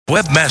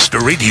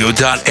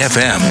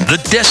WebmasterRadio.fm, the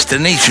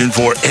destination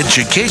for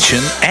education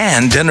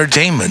and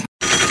entertainment.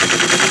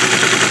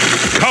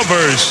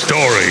 Cover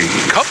story.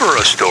 Cover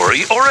a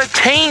story or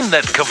attain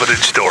that coveted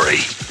story.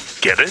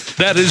 Get it?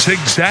 That is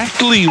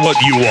exactly what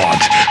you want.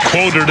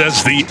 Quoted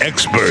as the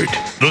expert,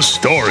 the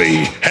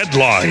story,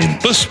 headline,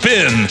 the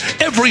spin.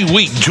 Every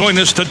week, join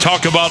us to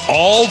talk about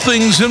all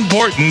things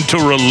important to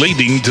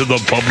relating to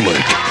the public.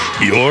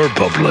 Your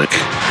public.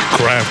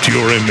 Craft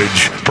your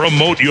image.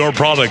 Promote your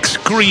products.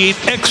 Create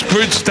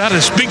expert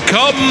status.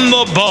 Become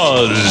the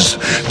buzz.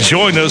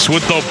 Join us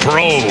with the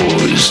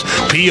pros.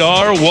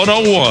 PR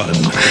 101.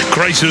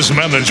 Crisis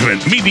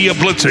management. Media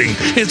blitzing.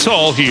 It's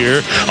all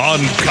here on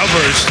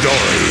Cover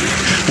Story.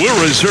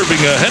 We're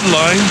reserving a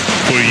headline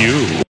for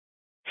you.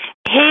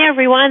 Hey,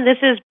 everyone. This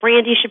is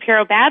Brandy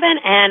Shapiro-Babin,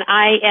 and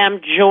I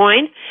am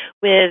joined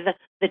with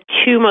the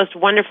two most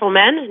wonderful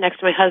men next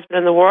to my husband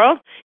in the world,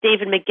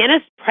 David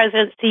McGinnis,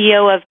 President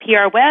CEO of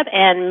PR Web,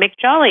 and Mick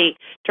Jolly,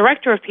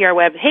 Director of PR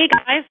Web. Hey,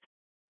 guys.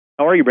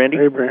 How are you, Brandy?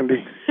 Hey,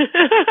 Brandy.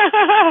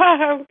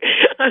 I'm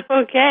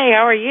okay.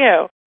 How are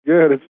you?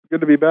 Good. It's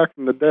good to be back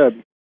from the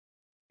dead.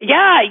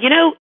 Yeah,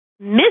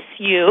 miss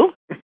you.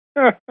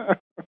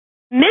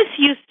 Miss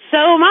you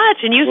so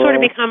much, and you sort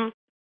of become,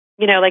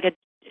 like a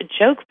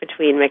joke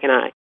between Mick and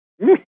I.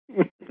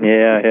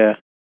 Yeah.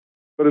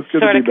 But it's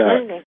good to be back.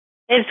 Kinda.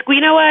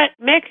 You know what,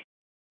 Mick?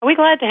 Are we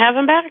glad to have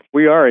him back?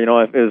 We are. It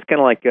was kind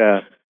of like,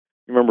 you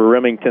remember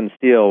Remington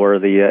Steele, where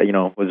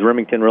was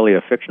Remington really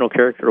a fictional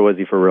character, or was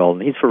he for real?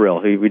 And he's for real.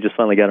 We just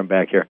finally got him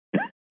back here.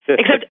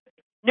 Except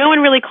no one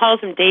really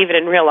calls him David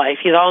in real life.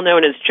 He's all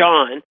known as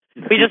John.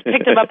 We just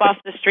picked him up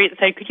off the street and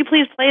said, could you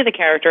please play the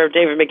character of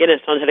David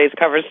McGinnis on today's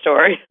cover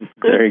story?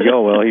 There you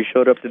go. Well, he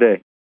showed up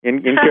today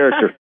in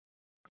character.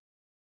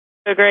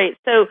 So great.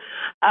 So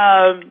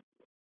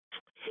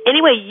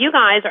anyway, you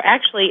guys are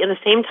actually in the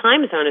same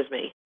time zone as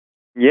me.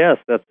 Yes,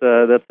 that's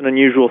an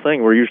unusual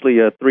thing. We're usually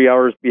 3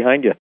 hours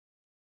behind you.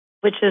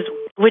 Which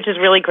is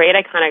really great.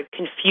 I kind of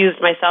confused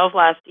myself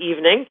last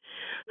evening.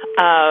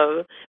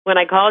 When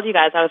I called you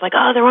guys, I was like,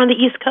 oh, they're on the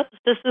East Coast.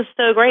 This is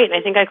so great. And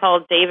I think I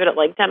called David at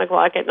like 10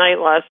 o'clock at night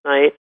last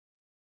night.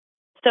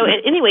 So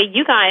anyway,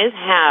 you guys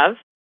have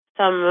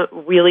some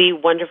really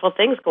wonderful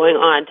things going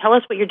on. Tell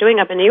us what you're doing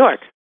up in New York.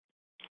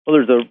 Well,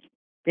 there's a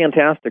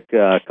fantastic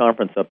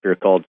conference up here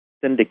called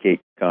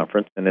Syndicate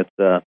Conference, and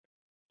it's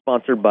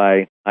sponsored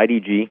by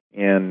IDG,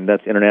 and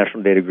that's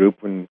International Data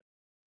Group. And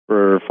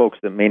for folks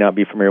that may not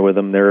be familiar with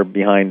them, they're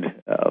behind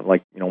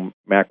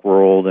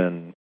Macworld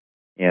and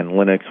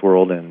Linux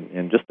World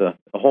and just a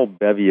whole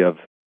bevy of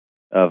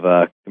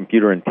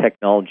computer and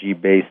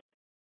technology-based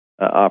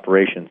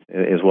operations,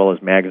 as well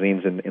as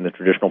magazines in the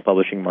traditional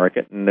publishing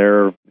market. And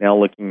they're now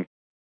looking,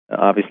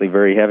 obviously,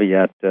 very heavy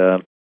at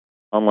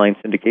online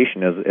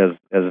syndication as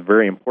a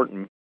very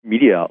important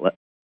media outlet.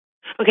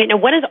 Okay, now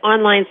what does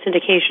online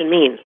syndication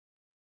mean?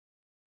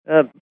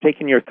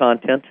 Taking your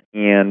content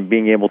and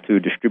being able to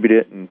distribute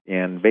it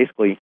and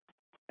basically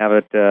have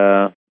it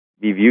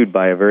be viewed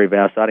by a very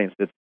vast audience.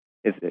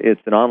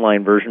 It's an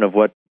online version of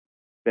what's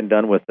been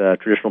done with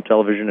traditional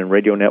television and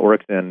radio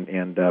networks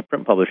and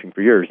print publishing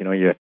for years.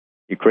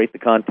 You create the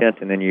content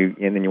and then you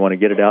want to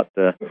get it out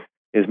to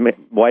as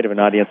wide of an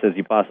audience as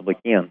you possibly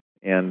can.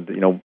 And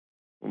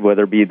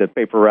whether it be the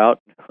paper route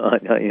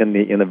in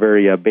the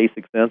very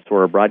basic sense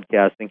or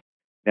broadcasting.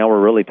 Now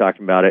we're really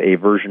talking about a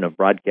version of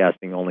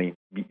broadcasting only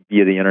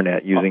via the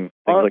internet using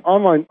things like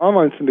online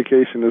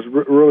syndication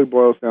really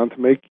boils down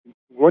to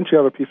once you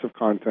have a piece of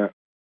content,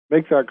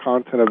 make that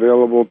content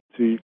available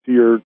to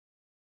your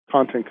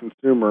content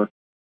consumer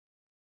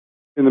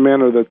in the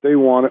manner that they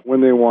want it,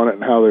 when they want it,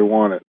 and how they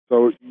want it.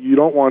 So you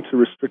don't want to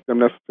restrict them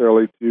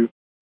necessarily to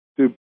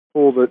have to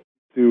pull the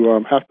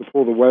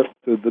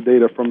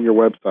data from your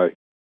website.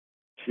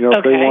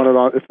 If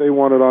they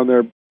want it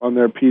on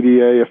their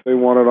PDA, if they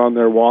want it on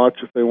their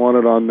watch, if they want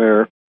it on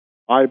their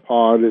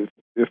iPod,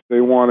 if they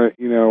want it,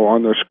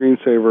 on their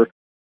screensaver,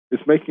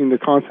 it's making the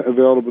content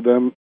available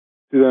to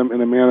them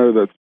in a manner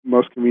that's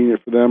most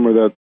convenient for them, or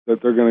that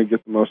they're going to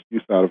get the most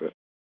use out of it.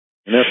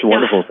 And that's the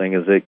wonderful thing,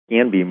 is it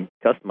can be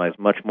customized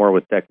much more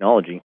with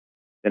technology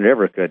than it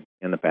ever could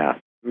in the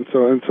past. And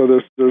so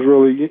there's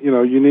really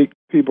unique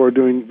people are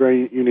doing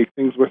very unique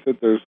things with it.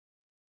 There's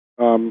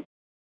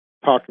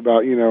talk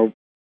about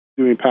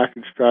doing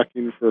package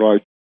tracking for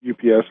like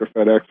UPS or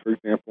FedEx, for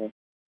example.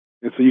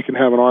 And so you can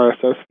have an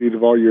RSS feed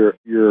of all your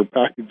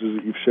packages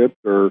that you've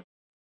shipped or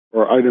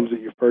items that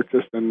you've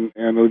purchased, and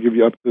it'll give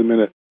you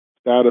up-to-the-minute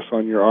status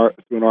on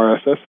through an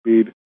RSS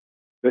feed.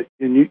 And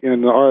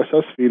the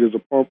RSS feed is a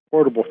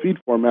portable feed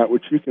format,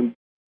 which you can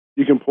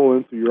pull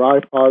in through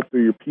your iPod,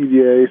 through your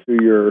PDA,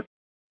 through your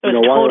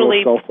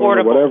wireless cell phone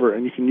portable. Or whatever,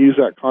 and you can use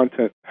that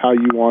content how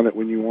you want it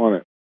when you want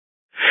it.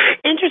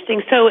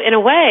 Interesting. So in a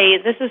way,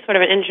 this is sort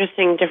of an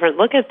interesting, different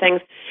look at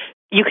things.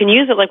 You can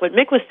use it like what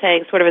Mick was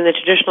saying, sort of in the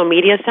traditional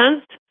media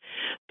sense,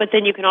 but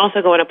then you can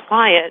also go and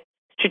apply it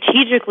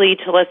strategically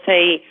to, let's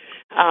say,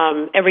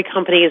 every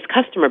company's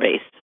customer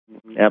base.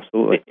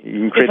 Absolutely. You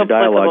can create a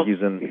dialogue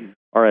using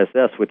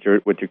RSS with your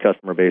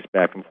customer base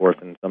back and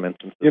forth in some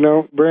instances.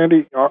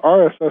 Brandy, our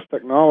RSS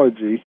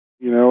technology,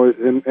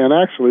 and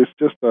actually it's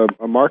just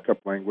a markup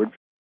language.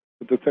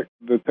 But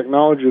the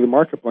technology, the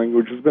markup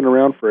language, has been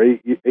around for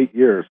eight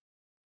years,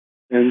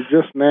 and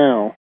just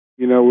now,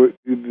 the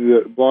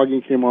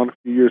blogging came on a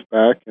few years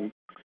back, and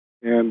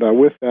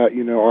with that,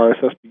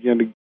 RSS began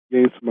to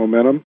gain some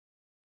momentum,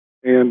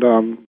 and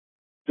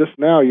just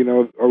now,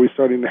 are we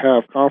starting to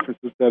have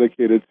conferences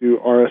dedicated to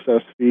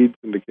RSS feed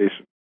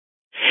syndication?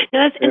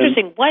 Now, that's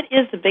interesting. What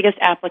is the biggest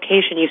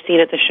application you've seen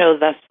at the show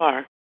thus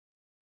far?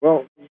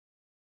 Well,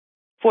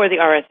 for the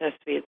RSS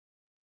feed,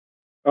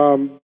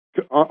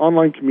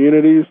 online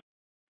communities,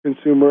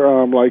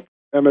 consumer like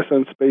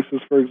MSN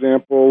Spaces, for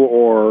example,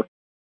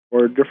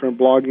 or different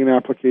blogging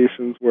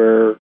applications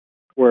where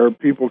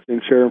people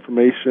can share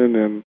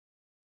information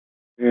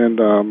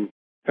and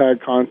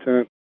tag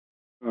content,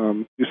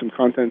 do some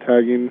content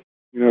tagging,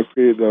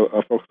 create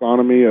a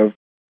folksonomy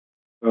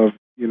of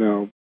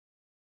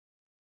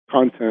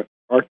content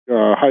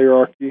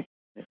hierarchy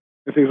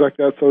and things like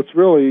that. So it's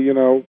really in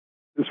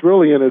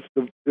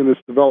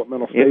its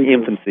developmental stage.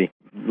 Infancy,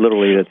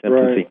 literally, it's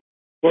infancy.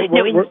 Right.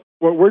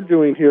 What we're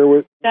doing here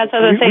with that's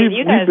what I was saying.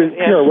 You guys,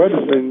 PR Web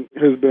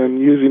has been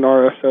using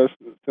RSS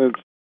since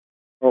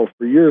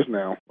for years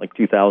now, like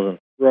 2000.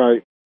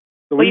 Right.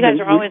 So you guys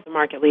are always the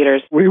market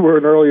leaders. We were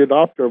an early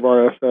adopter of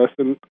RSS,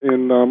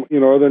 and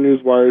other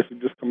news wires have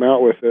just come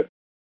out with it,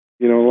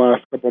 in the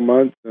last couple of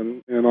months,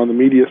 and on the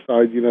media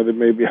side, they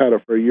maybe had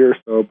it for a year or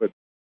so, but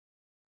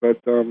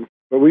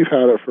we've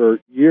had it for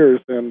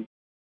years, and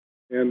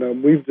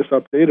we've just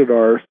updated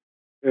ours,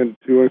 and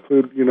to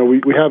include,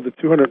 we have the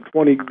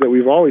 220 that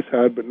we've always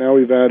had, but now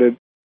we've added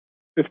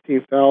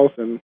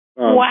 15,000.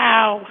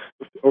 Wow.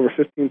 Over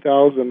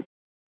 15,000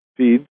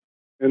 feeds.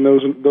 And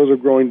those are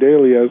growing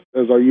daily as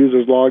our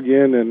users log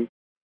in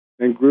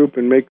and group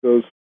and make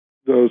those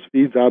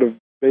feeds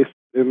base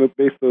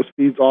those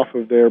feeds off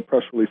of their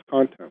press release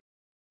content.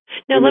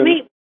 Now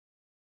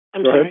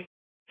I'm sorry.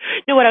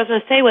 No, what I was going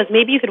to say was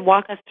maybe you could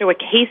walk us through a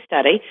case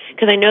study,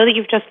 because I know that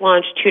you've just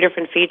launched 2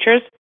 different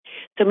features.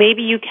 So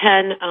maybe you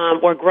can,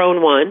 or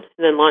grown one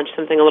and then launch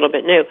something a little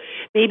bit new.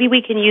 Maybe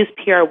we can use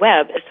PR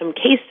Web as some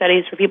case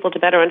studies for people to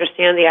better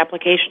understand the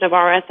application of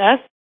RSS.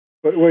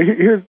 But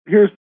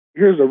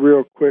here's a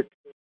real quick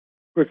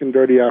and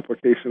dirty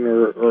application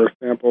or a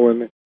sample,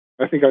 and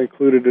I think I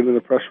included it in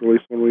the press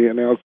release when we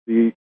announced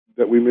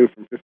that we moved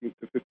from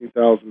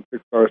 15,000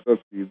 fixed RSS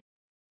feeds.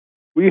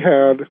 We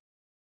had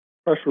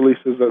press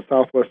releases that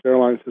Southwest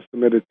Airlines has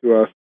submitted to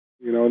us,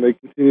 and they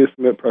continue to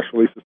submit press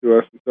releases to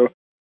us, and so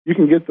you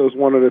can get those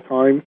one at a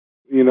time,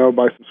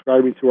 by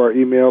subscribing to our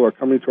email or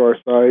coming to our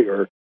site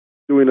or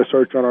doing a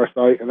search on our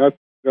site, and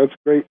that's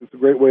great. It's a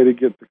great way to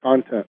get the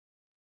content.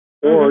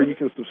 Or you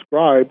can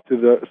subscribe to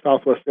the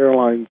Southwest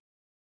Airlines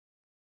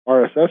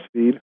RSS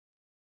feed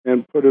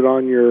and put it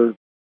in your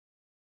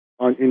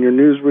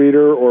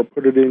newsreader or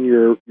put it in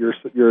your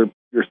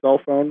cell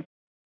phone.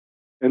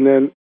 And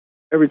then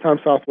every time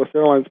Southwest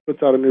Airlines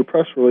puts out a new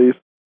press release,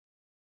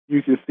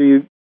 you can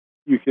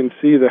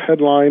see the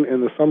headline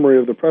and the summary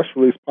of the press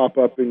release pop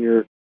up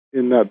in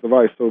that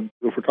device. So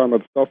if we're talking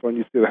about the cell phone,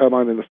 you see the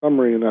headline and the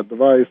summary in that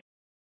device.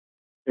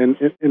 And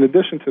in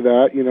addition to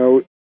that,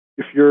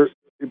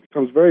 it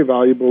becomes very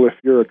valuable if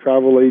you're a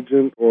travel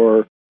agent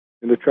or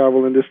in the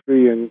travel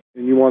industry and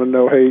you want to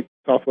know, hey,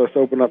 Southwest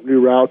opened up new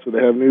routes or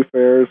they have new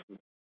fares.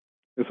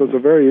 And so it's a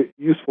very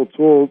useful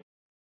tool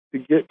to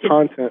get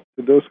content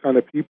to those kind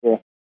of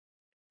people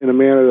in a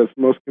manner that's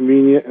most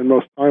convenient and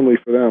most timely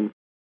for them.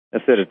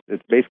 That's it.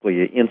 It's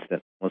basically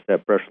instant. Once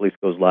that press release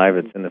goes live,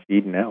 it's in the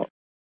feed and out.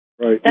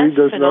 Right. That's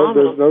phenomenal.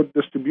 There's no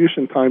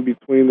distribution time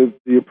between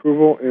the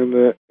approval and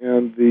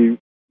the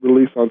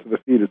release onto the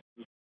feed.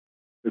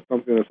 It's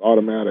something that's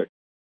automatic.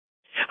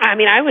 I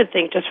mean, I would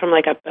think just from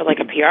like a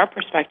PR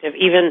perspective,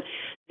 even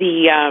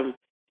the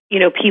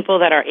people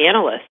that are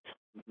analysts,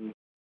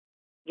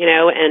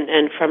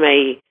 and from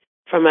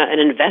an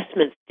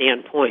investment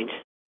standpoint,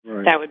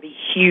 right, that would be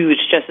huge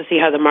just to see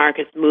how the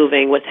market's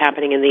moving, what's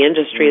happening in the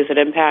industry. Does it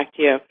impact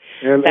you?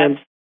 And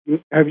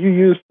have you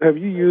used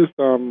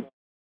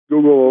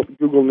Google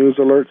News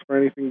alerts for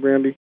anything,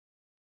 Brandy?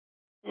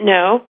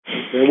 No.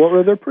 Okay,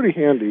 well, they're pretty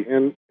handy,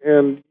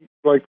 and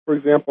like, for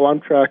example, I'm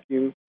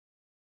tracking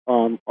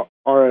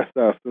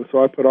RSS, and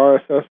so I put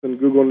RSS in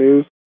Google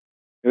News,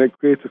 and it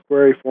creates a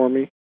query for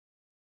me,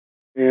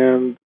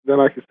 and then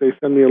I can say,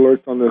 send me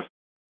alerts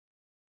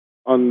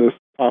on this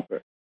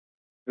topic.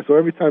 And so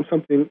every time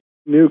something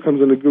new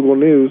comes into Google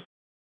News,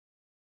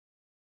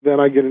 then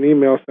I get an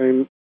email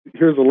saying,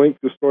 here's a link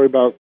to a story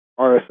about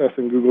RSS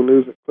in Google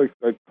News. I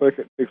click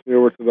it, takes me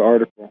over to the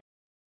article.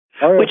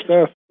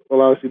 RSS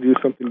allows you to do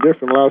something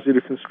different, allows you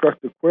to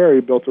construct a query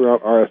built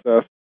around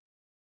RSS,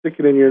 stick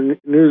it in your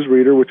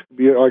newsreader, which could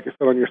be, like I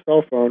said, on your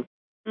cell phone,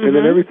 and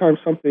then every time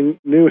something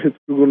new hits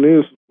Google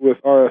News with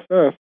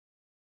RSS,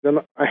 then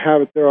I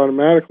have it there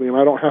automatically, and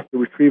I don't have to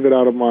retrieve it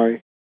out of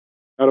my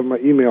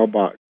email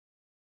box,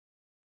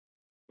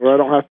 or I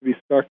don't have to be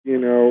stuck,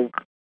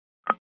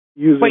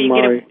 Well,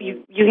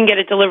 you can get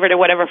it delivered in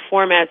whatever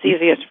format's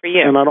easiest for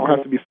you, and I don't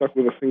have to be stuck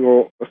with a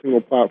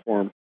single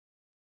platform.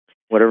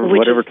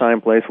 Whatever time,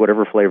 place,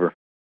 whatever flavor.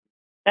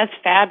 That's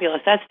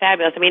fabulous. That's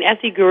fabulous. I mean,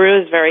 SE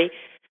Guru is very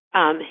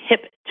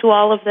hip to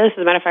all of this.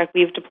 As a matter of fact,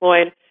 we've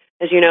deployed,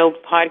 as you know,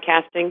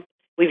 podcasting.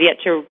 We've yet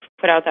to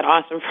put out that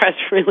awesome press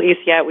release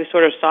yet. We've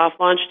sort of soft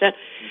launched it.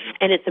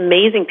 And it's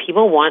amazing.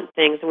 People want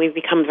things, and we've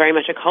become very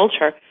much a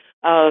culture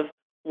of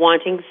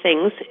wanting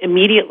things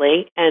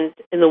immediately and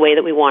in the way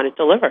that we want it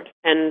delivered.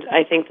 And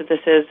I think that this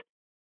is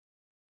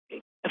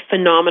a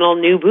phenomenal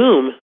new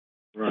boom.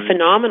 Right. A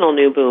phenomenal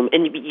new boom,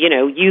 and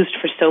used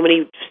for so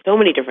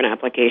many different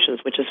applications,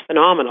 which is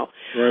phenomenal.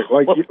 Right.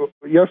 Like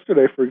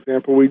yesterday, for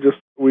example, we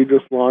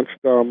just launched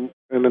and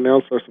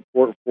announced our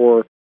support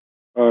for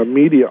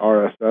Media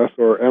RSS,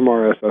 or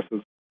MRSS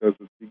as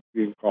it's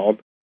being called,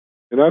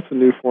 and that's a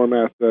new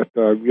format that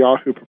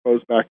Yahoo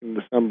proposed back in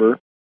December,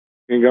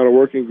 and got a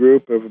working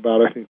group of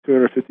about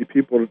 250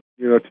 people,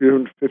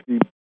 250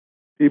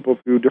 people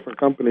through different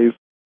companies,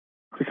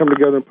 to come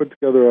together and put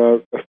together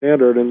a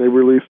standard, and they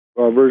released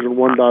version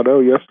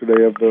 1.0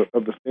 yesterday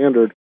of the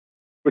standard,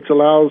 which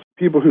allows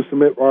people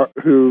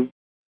who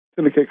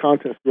syndicate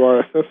content through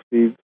RSS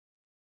feeds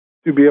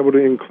to be able to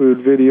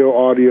include video,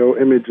 audio,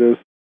 images,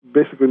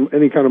 basically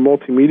any kind of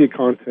multimedia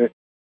content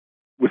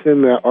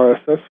within that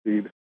RSS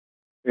feed,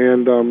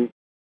 and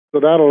so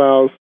that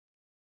allows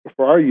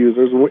for our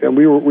users, and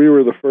we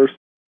were the first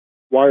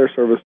wire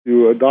service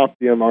to adopt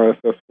the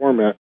MRSS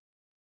format.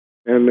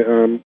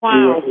 And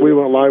wow. we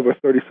went live with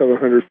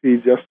 3,700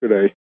 feeds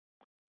yesterday.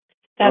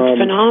 That's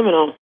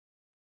phenomenal.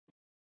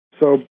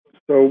 So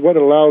what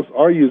it allows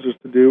our users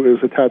to do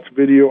is attach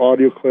video,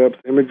 audio clips,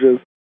 images,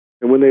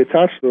 and when they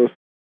attach those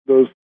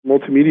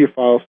multimedia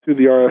files to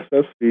the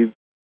RSS feeds,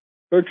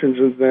 search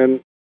engines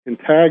then can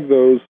tag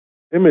those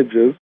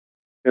images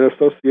and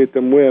associate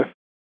them with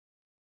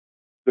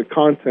the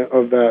content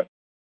of that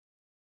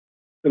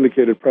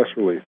syndicated press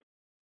release.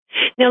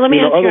 Now, let me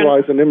ask you.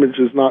 Otherwise, an image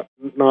is not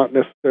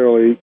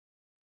necessarily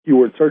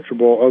keyword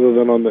searchable, other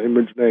than on the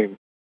image name.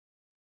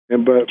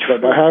 But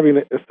by having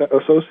it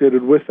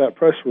associated with that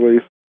press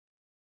release,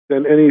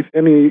 then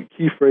any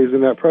key phrase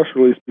in that press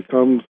release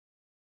becomes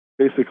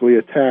basically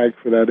a tag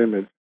for that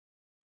image.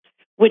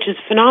 Which is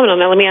phenomenal.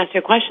 Now, let me ask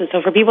you a question.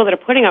 So, for people that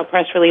are putting out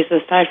press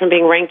releases, aside from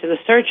being ranked in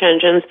the search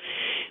engines,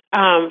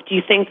 do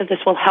you think that this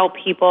will help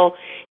people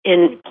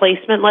in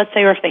placement? Let's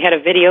say, or if they had a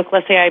video,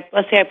 let's say I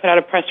put out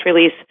a press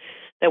release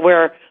that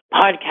we're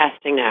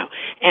podcasting now,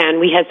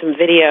 and we had some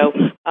video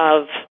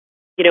of,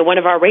 one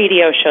of our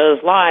radio shows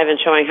live and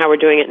showing how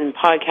we're doing it in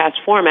podcast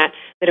format,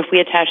 that if we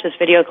attach this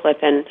video clip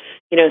and,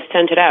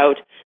 sent it out,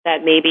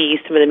 that maybe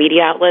some of the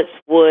media outlets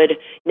would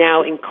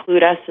now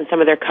include us in some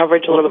of their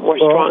coverage a little bit more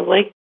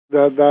strongly?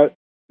 That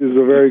is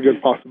a very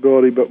good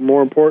possibility, but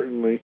more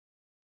importantly,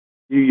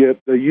 you get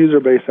the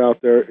user base out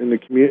there in the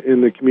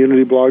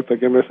community blogs like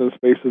MSN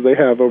Spaces. They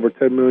have over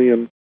 10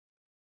 million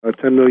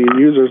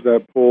users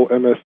that pull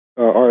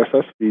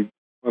RSS feeds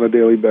on a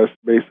daily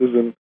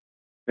basis,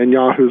 and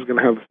Yahoo's going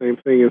to have the same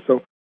thing. And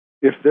so,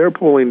 if they're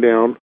pulling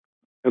down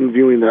and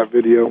viewing that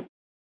video,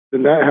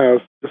 then that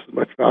has just as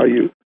much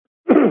value,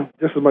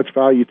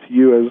 to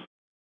you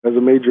as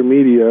a major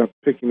media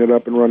picking it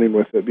up and running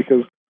with it.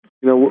 Because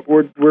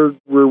we're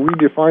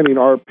redefining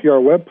our PR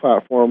web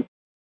platform,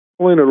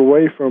 pulling it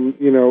away from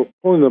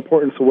pulling the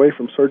importance away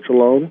from search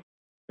alone,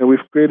 and we've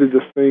created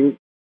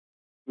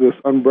this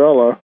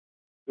umbrella.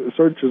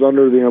 Search is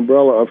under the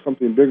umbrella of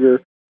something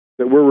bigger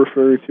that we're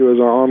referring to as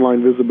our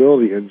online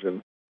visibility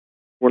engine.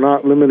 We're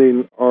not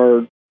limiting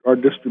our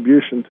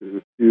distribution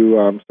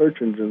to search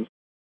engines.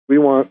 We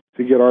want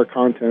to get our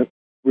content,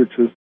 which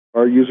is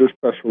our users'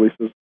 press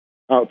releases,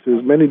 out to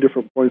as many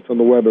different points on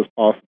the web as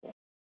possible.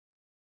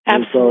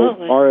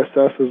 Absolutely. And so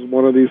RSS is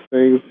one of these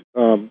things.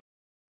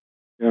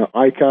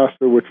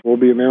 iCaster, which we'll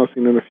be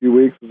announcing in a few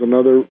weeks, is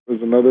another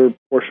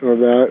portion of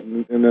that,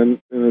 and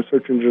then the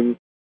search engine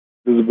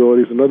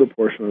visibility is another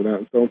portion of that.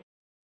 And so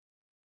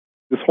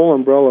this whole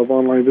umbrella of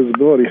online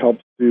visibility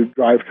helps to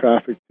drive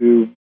traffic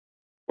to,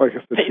 like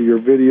I said, to your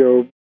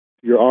video, to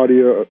your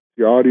audio, to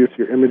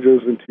your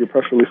images, and to your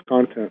press release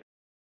content.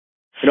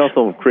 It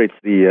also creates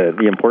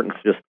the importance,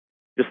 just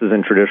as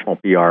in traditional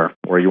PR,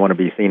 where you want to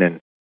be seen in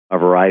a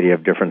variety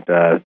of different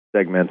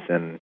segments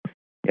and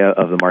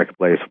of the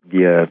marketplace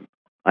via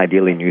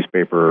ideally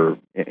newspaper,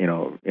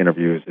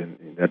 interviews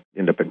that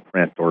end up in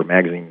print, or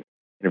magazine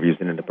interviews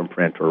that end up in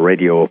print, or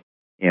radio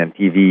and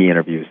TV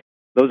interviews.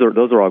 Those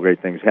are all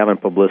great things. Having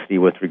publicity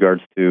with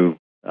regards to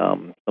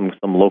some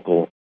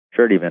local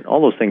charity event,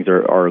 all those things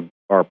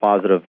are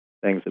positive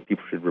things that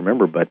people should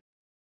remember. But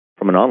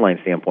from an online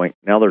standpoint,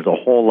 now there's a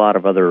whole lot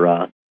of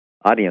other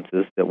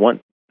audiences that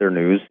want their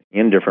news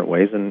in different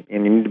ways, and you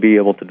need to be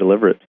able to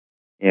deliver it.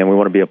 And we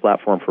want to be a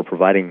platform for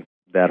providing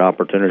that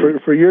opportunity.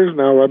 For years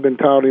now, I've been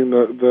touting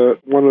the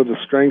one of the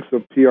strengths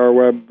of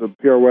the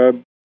PR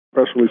Web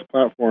press release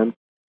platform,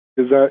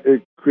 is that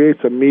it creates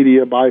a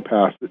media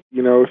bypass. If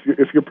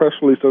your press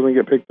release doesn't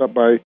get picked up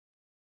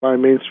by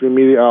mainstream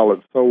media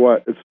outlets, so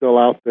what? It's still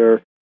out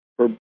there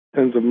for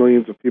tens of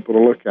millions of people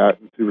to look at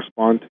and to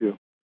respond to.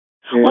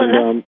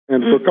 And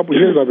for a couple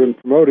of years, I've been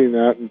promoting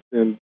that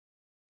and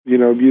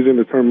using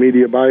the term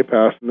media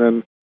bypass. And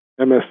then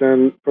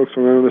folks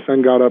from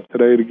MSN got up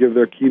today to give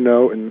their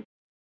keynote, and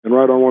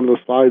right on one of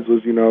the slides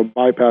was,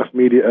 bypass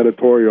media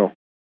editorial,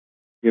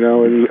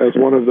 and as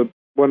one of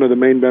the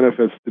main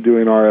benefits to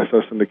doing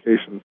RSS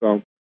syndication.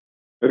 So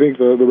I think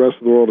the rest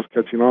of the world is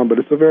catching on, but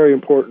it's a very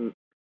important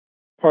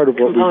part of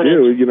what we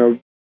do.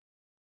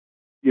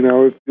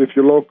 If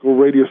your local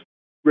radio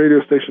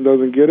station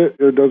doesn't get it,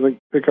 or doesn't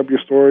pick up your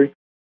story,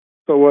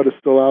 so what? It's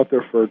still out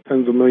there for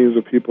tens of millions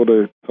of people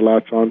to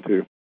latch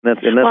onto.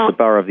 That's the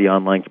power of the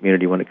online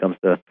community when it comes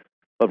to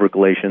public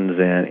relations,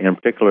 and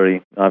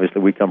particularly,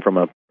 obviously, we come from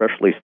a press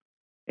release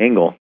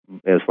angle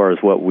as far as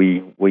what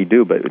we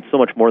do, but it's so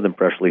much more than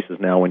press releases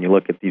now when you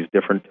look at these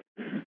different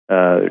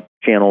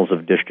channels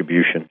of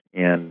distribution.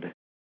 And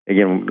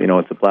again,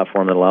 it's a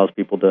platform that allows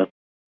people to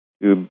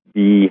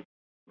be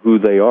who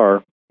they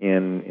are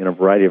in a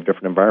variety of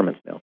different environments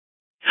now.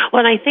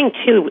 Well, and I think,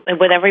 too,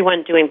 with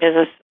everyone doing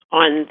business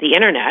on the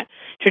Internet,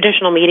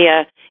 traditional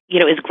media,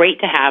 is great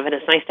to have, and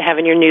it's nice to have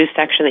in your news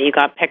section that you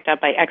got picked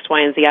up by X,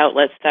 Y, and Z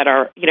outlets that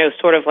are,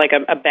 sort of like a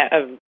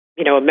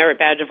merit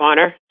badge of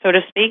honor, so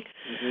to speak.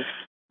 Mm-hmm.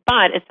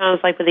 But it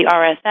sounds like with the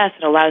RSS,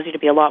 it allows you to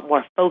be a lot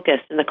more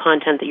focused in the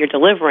content that you're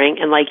delivering,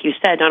 and like you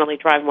said, not only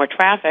drive more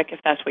traffic, if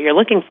that's what you're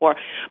looking for,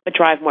 but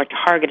drive more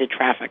targeted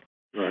traffic.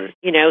 Right.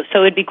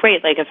 So it'd be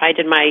great, like if I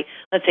did my,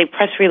 let's say,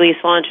 press release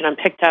launch and I'm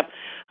picked up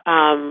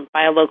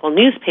by a local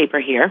newspaper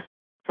here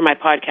for my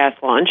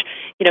podcast launch,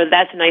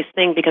 that's a nice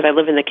thing because I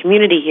live in the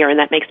community here and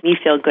that makes me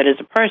feel good as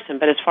a person.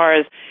 But as far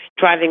as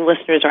driving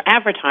listeners or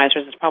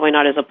advertisers, it's probably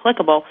not as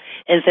applicable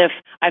as if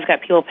I've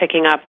got people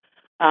picking up,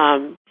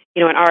 an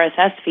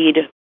RSS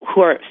feed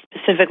who are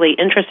specifically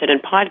interested in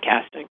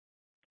podcasting.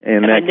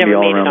 And that can be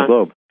all around the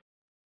globe.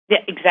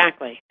 Yeah,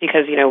 exactly,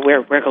 because,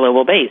 we're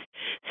global based.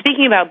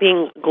 Speaking about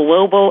being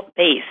global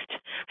based,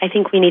 I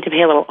think we need to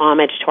pay a little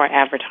homage to our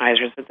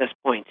advertisers at this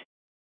point.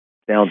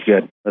 Sounds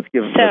good. Let's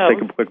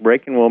take a quick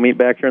break, and we'll meet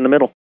back here in the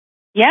middle.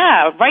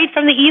 Yeah, right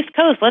from the East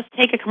Coast. Let's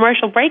take a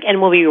commercial break,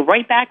 and we'll be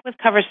right back with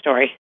Cover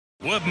Story.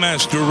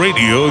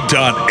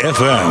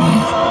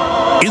 Webmasterradio.fm.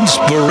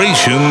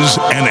 Inspirations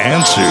and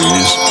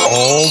answers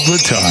all the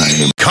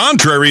time.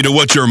 Contrary to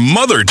what your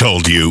mother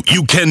told you,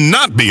 you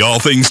cannot be all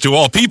things to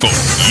all people.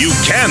 You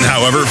can,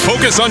 however,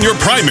 focus on your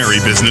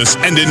primary business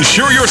and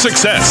ensure your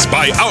success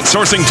by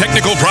outsourcing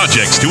technical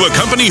projects to a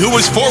company who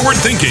is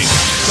forward-thinking,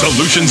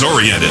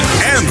 solutions-oriented,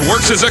 and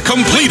works as a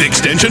complete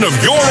extension of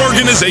your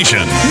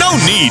organization. No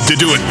need to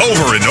do it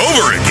over and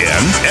over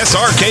again.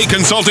 SRK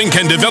Consulting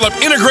can develop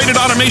integrated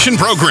automation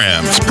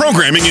programs,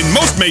 programming in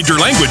most major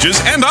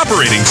languages, and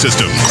operating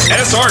systems.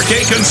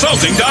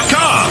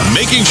 SRKConsulting.com,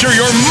 making sure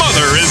your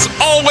mother is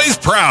always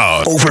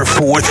proud. Over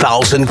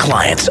 4,000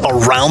 clients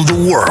around the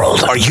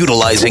world are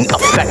utilizing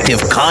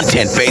effective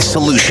content-based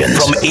solutions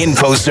from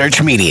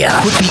InfoSearch Media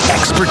with the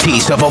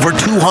expertise of over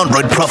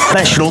 200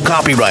 professional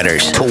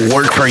copywriters to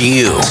work for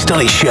you.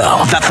 Studies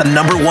show that the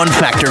number one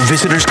factor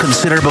visitors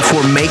consider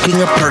before making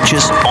a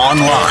purchase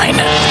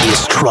online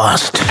is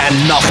trust. And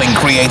nothing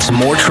creates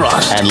more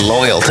trust and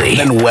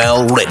loyalty than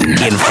well-written,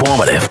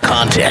 informative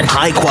content.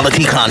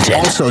 High-quality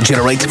content also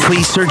generates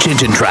free search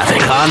engine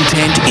traffic.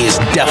 Content is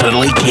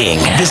definitely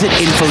king. Visit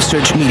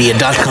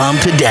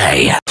InfoSearchMedia.com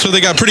today. So they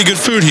got pretty good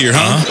food here,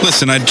 huh?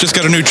 Listen, I just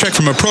got a new check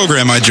from a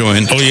program I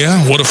joined. Oh, yeah?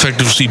 What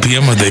effective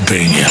CPM are they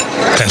paying you?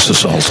 Pass the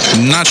salt.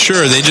 Not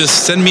sure. They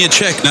just send me a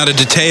check, not a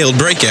detailed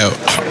breakout.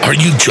 Are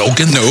you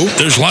joking? No.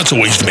 There's lots of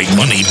ways to make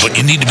money, but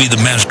you need to be the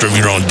master of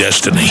your own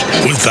destiny.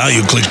 With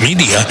ValueClick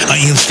Media,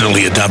 I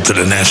instantly adopted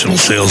a national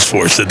sales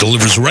force that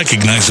delivers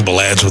recognizable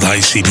ads with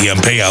high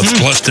CPM payouts.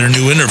 Plus, their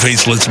new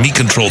interface lets me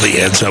control the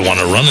ads I want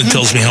to run and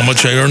tells me how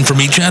much I earn from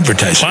each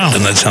advertisement. Wow.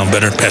 Doesn't that sound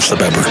better? Pass the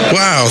pepper.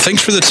 Wow,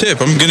 thanks for the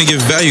tip. I'm going to give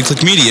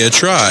ValueClick Media a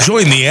try.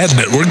 Join the ad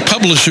network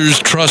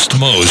publishers trust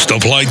most.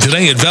 Apply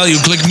today at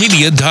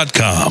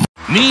ValueClickMedia.com.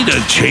 Need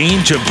a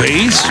change of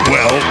pace?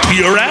 Well,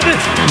 you're at it.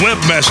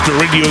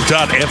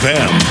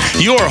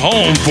 Webmasterradio.fm, your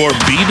home for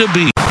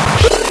B2B.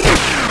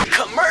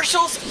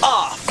 Commercials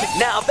off.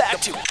 Now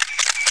back to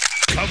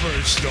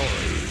Cover Story.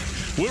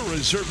 We're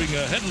reserving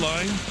a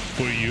headline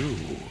for you.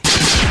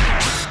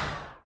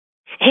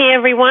 Hey,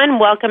 everyone.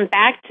 Welcome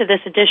back to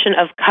this edition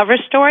of Cover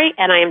Story,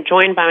 and I am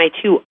joined by my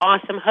two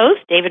awesome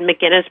hosts, David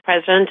McGinnis,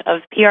 president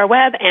of PR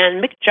Web,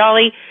 and Mick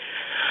Jolly,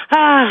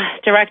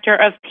 director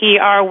of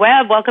PR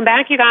Web. Welcome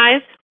back, you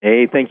guys.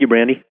 Hey, thank you,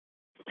 Brandy.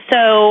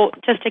 So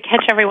just to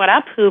catch everyone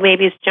up who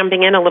maybe is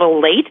jumping in a little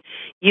late,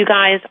 you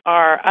guys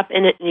are up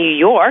in New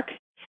York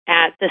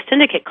at the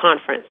Syndicate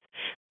Conference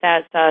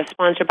that's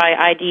sponsored by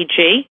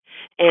IDG,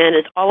 and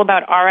it's all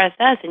about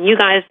RSS. And you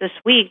guys this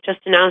week just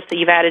announced that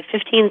you've added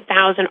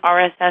 15,000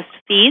 RSS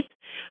feeds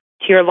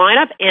to your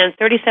lineup and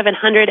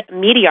 3,700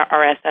 media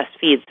RSS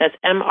feeds. That's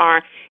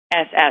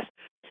MRSS.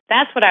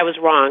 That's what I was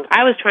wrong.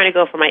 I was trying to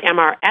go for my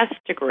MRS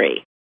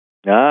degree.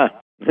 Yeah,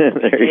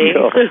 There you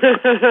go.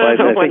 Well,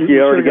 I think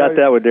you already got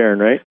that with Darren,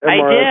 right?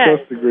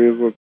 MRSS degree is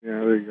what, yeah,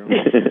 there you go.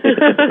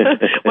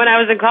 When I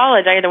was in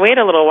college, I had to wait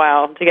a little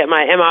while to get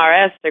my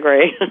MRS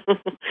degree.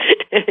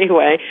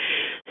 Anyway,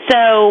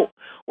 so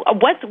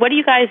what do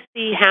you guys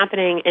see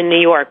happening in New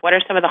York? What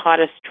are some of the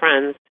hottest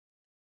trends?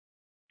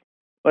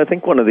 Well, I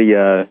think one of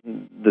the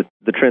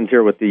trends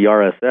here with the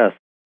RSS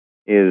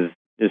is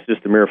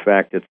just the mere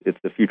fact it's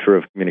the future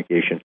of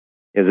communication.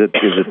 Is it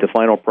the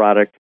final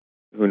product?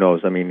 Who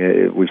knows? I mean,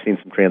 we've seen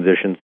some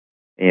transitions,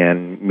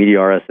 and Media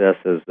RSS,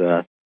 as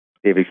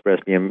Dave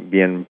expressed,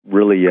 being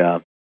really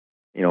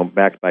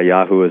backed by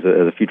Yahoo as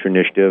a future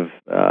initiative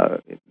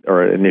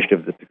or an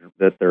initiative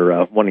that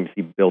they're wanting to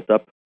see built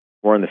up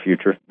more in the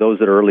future. Those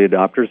that are early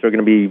adopters are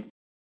going to be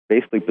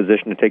basically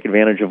positioned to take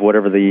advantage of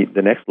whatever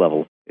the next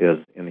level is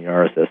in the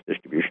RSS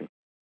distribution.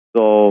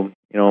 So,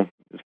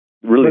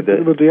 really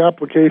but the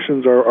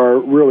applications are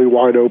really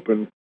wide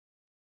open.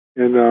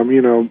 And,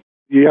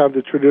 you have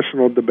the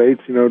traditional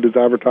debates, does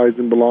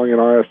advertising belong in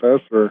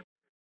RSS or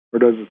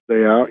does it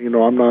stay out?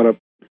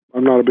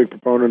 I'm not a big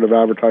proponent of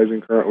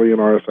advertising currently in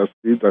RSS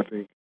feeds. I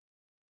think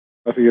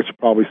it should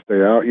probably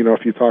stay out.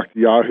 If you talk to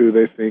Yahoo,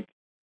 they think,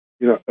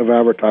 of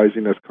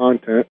advertising as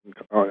content and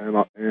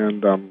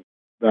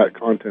that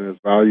content is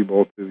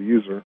valuable to the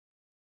user.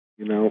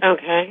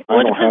 Okay. Well,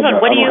 I don't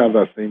have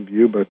that same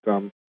view, but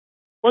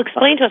well,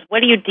 explain to us, what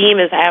do you deem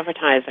as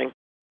advertising?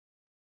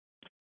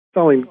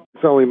 Selling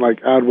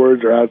like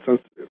AdWords or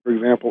AdSense, for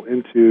example,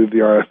 into the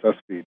RSS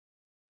feed.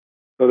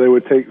 So they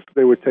would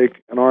take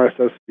an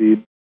RSS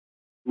feed,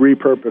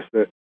 repurpose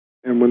it,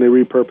 and when they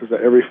repurpose it,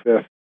 every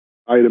fifth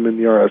item in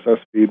the RSS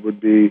feed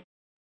would be,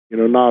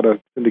 not a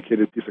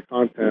syndicated piece of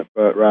content,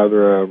 but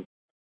rather a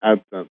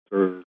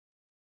AdSense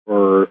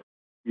or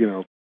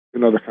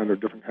another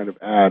different kind of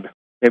ad.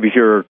 Maybe if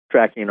you're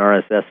tracking an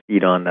RSS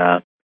feed on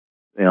a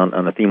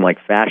theme like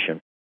fashion,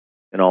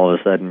 and all of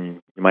a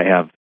sudden you might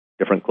have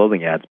different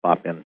clothing ads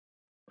pop in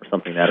or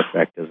something to that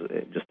effect.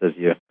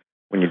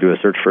 When you do a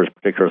search for a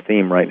particular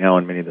theme right now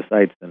on many of the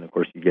sites, then of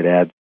course you get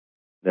ads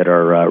that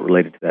are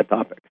related to that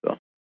topic. So,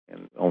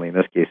 and only in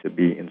this case it'd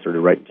be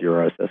inserted right into your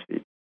RSS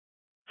feed.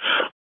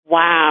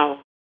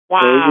 Wow. So,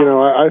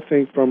 I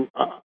think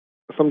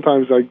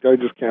sometimes I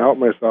just can't help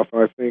myself,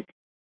 and I think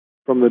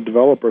from the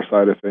developer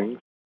side of things,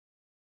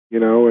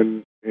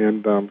 and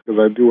because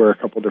I do wear a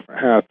couple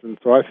different hats, and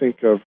so I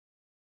think of,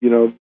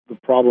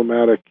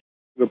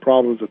 the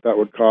problems that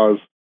would cause,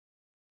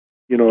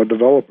 a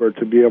developer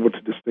to be able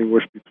to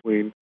distinguish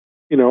between,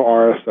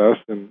 RSS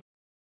and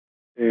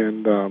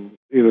the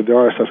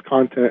RSS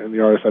content and the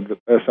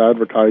RSS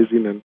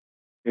advertising, and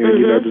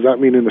does that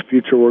mean in the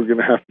future we're going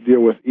to have to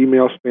deal with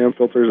email spam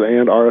filters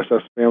and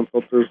RSS spam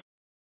filters?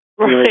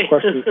 Right.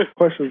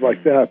 Questions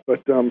like that.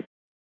 But the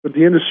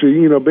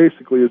industry,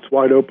 basically it's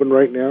wide open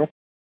right now.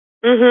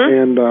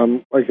 Mm-hmm.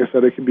 And like I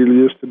said, it can be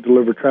used to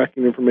deliver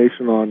tracking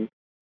information on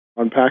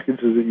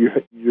packages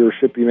that you're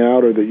shipping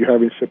out or that you're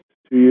having shipped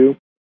to you.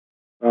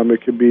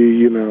 It could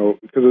be,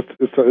 because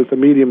it's a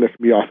medium that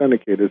can be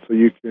authenticated, so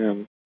you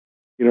can,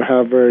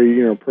 have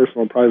very,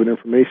 personal and private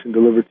information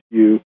delivered to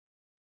you,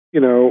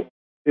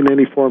 in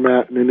any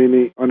format and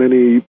on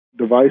any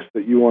device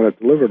that you want it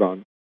delivered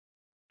on.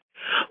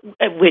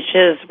 Which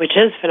is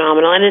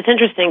phenomenal, and it's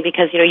interesting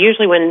because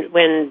usually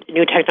when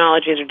new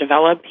technologies are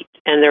developed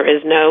and there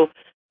is no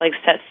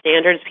set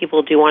standards,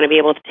 people do want to be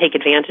able to take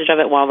advantage of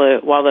it while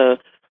the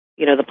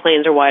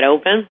planes are wide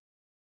open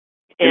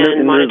and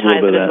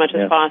monetize it as much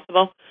as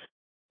possible.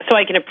 So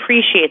I can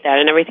appreciate that,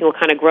 and everything will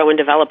kind of grow and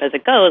develop as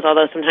it goes.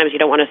 Although sometimes you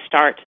don't want to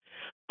start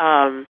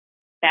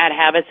bad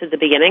habits at the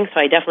beginning. So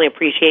I definitely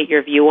appreciate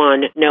your view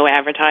on no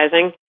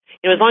advertising.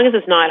 As long as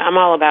it's not, I'm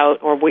all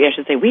about, or we at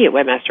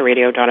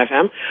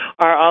WebmasterRadio.fm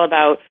are all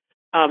about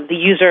the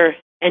user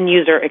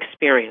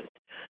experience.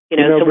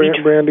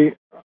 Brandy,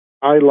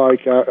 I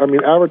like.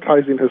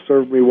 Advertising has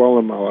served me well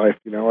in my life.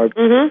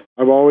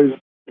 I've always,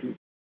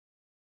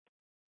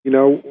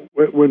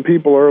 when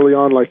people early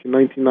on, like in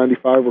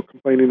 1995, were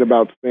complaining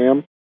about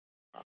spam,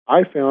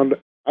 I found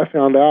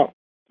out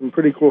some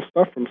pretty cool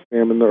stuff from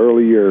spam in the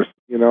early years.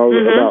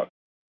 About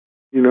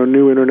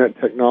new internet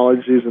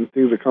technologies and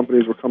things that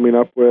companies were coming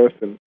up with,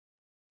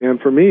 and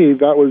for me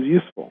that was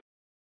useful.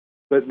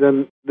 But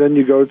then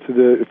you go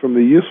to from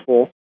the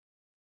useful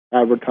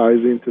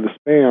advertising to the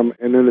spam,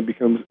 and then it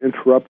becomes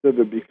interruptive,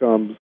 it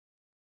becomes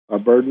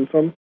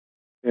burdensome,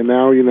 and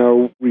now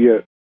we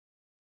get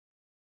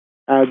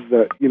ads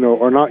that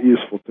are not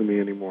useful to me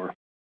anymore.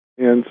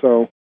 And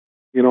so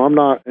I'm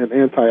not an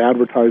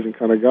anti-advertising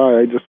kind of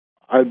guy.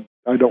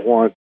 I don't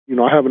want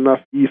I have enough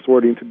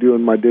e-sorting to do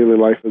in my daily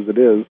life as it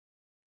is.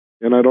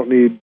 And I don't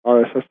need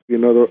RSS to be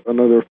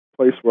another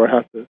place where I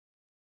have to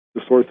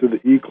sort through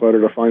the e-clutter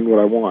to find what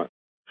I want.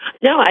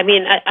 No,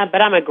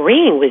 but I'm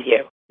agreeing with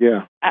you.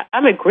 Yeah.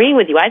 I'm agreeing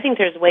with you. I think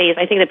there's ways.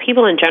 I think that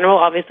people in general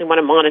obviously want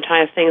to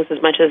monetize things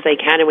as much as they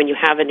can. And when you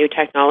have a new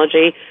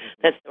technology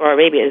or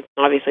maybe it's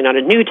obviously not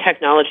a new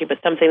technology, but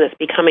something that's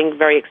becoming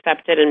very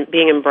accepted and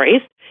being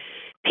embraced,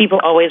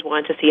 people always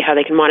want to see how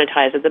they can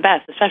monetize it the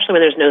best, especially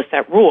when there's no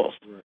set rules.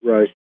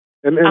 Right.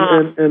 And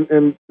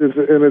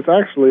it's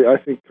actually, I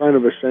think, kind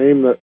of a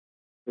shame that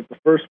the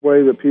first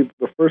way that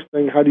the first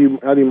thing, how do you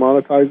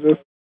monetize this?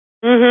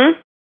 Mm-hmm.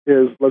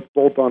 Is let's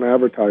bolt on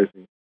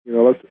advertising.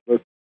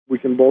 We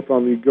can bolt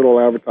on the good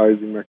old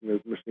advertising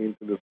machine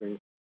to this thing.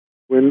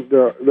 When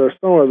there are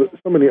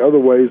so many other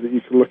ways that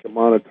you can look at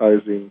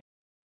monetizing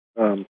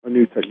a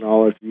new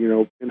technology.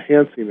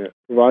 Enhancing it,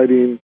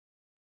 providing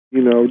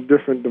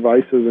different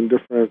devices and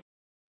different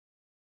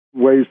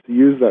ways to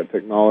use that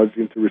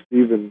technology and to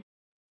receive and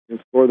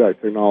store that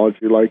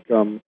technology. Like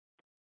was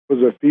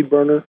it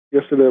FeedBurner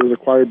yesterday? It was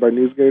acquired by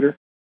NewsGator.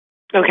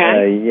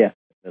 Okay. Yeah.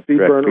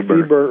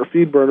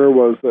 FeedBurner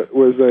was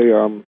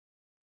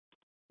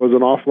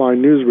an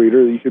offline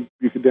newsreader that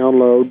you could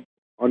download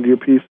onto your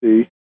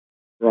PC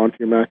or onto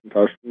your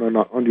Macintosh. No,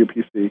 not onto your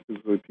PC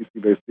because it's a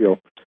PC-based deal.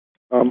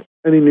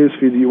 Any news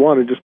feed that you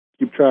wanted, just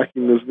keep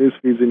tracking those news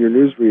feeds in your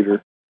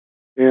newsreader.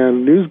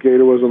 And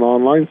NewsGator was an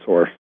online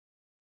source,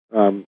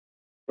 an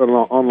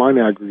online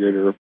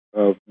aggregator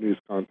of news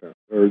content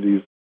or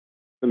these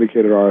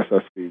syndicated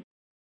RSS feeds.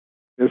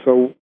 And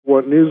so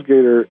what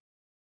NewsGator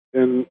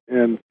and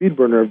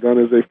FeedBurner have done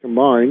is they've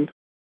combined,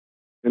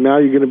 and now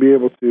you're going to be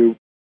able to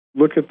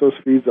look at those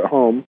feeds at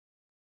home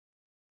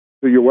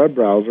through your web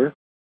browser,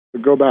 to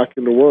go back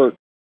into work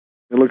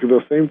and look at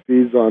those same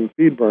feeds on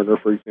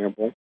FeedBurner, for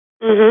example,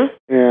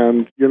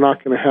 and you're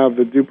not going to have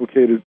the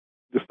duplicated,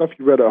 the stuff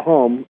you read at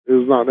home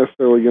is not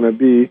necessarily going to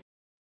be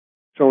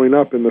showing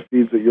up in the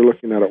feeds that you're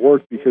looking at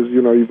work because,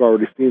 you've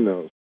already seen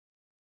those.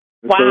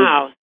 And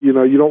wow. So,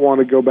 you don't want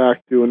to go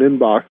back to an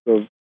inbox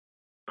of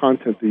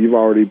content that you've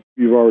already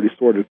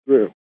sorted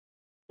through.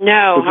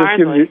 No,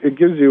 hardly. It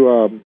gives you,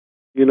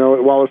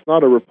 while it's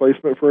not a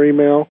replacement for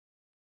email,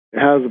 it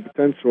has the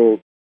potential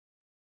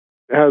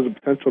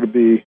to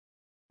be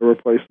a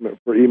replacement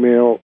for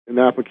email in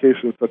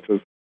applications such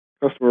as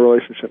customer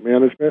relationship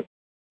management.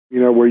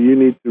 Where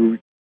you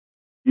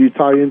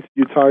tie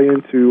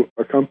into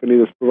a company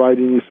that's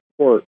providing you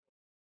support,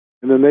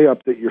 and then they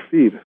update your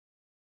feed,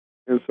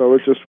 and so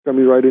it's just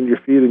coming right into your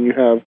feed, and you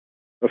have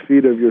a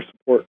feed of your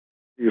support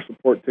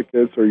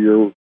tickets or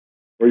your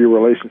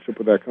relationship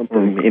with that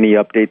company. Any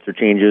updates or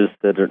changes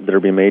that are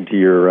being made to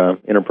your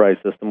enterprise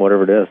system,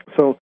 whatever it is.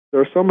 So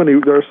there are so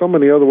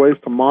many other ways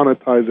to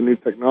monetize a new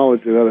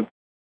technology that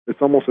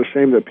it's almost a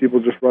shame that people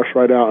just rush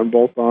right out and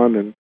bolt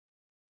on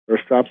or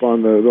strap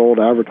on the old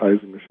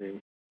advertising machine.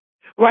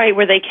 Right,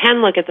 where they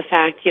can look at the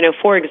fact,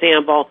 for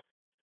example,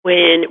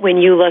 when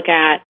you look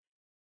at,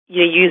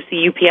 use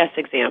the UPS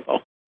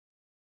example,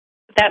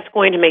 that's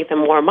going to make them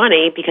more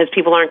money because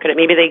people aren't going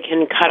to, maybe they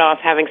can cut off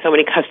having so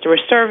many customer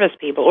service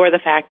people, or the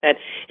fact that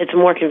it's a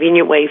more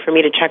convenient way for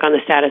me to check on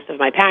the status of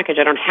my package.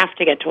 I don't have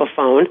to get to a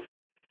phone.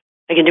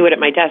 I can do it at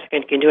my desk.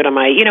 I can do it on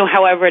my,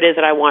 however it is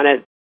that I want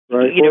to,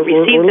 receive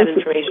that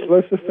information.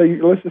 Let's just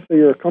say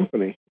you're a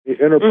company, an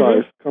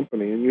enterprise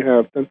company, and you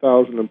have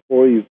 10,000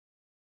 employees.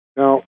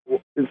 Now,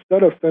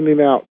 instead of sending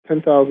out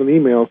 10,000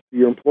 emails to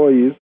your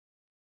employees,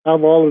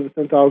 have all of the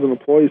 10,000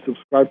 employees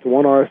subscribe to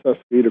one RSS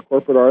feed, a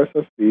corporate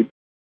RSS feed.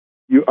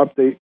 You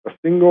update a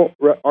single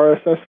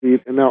RSS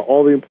feed, and now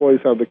all the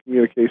employees have the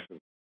communication.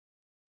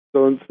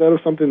 So instead of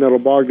something that'll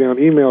bog down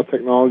email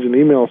technology and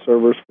email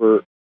servers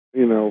for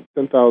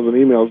 10,000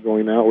 emails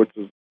going out,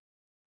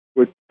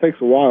 which takes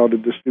a while to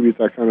distribute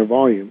that kind of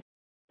volume.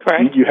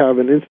 Correct. You have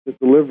an instant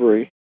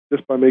delivery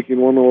just by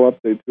making one little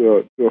update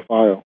to a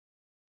file.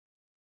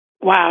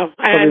 Wow.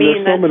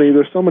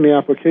 There's so many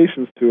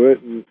applications to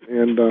it,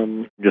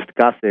 and just a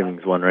cost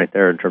savings one right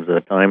there in terms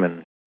of time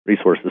and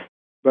resources.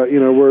 But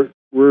we're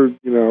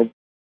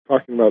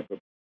talking about the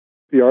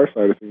PR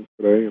side of things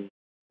today,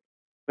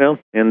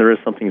 and there is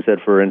something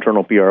said for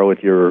internal PR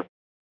with your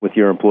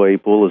employee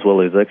pool as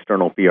well as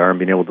external PR and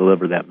being able to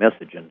deliver that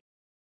message.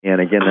 And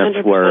again, that's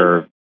 100%.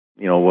 Where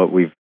what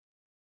we've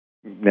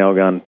now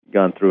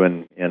gone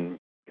through and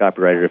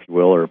copyrighted, if you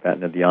will, or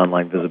patented the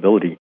online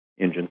visibility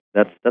engine.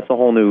 That's a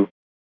whole new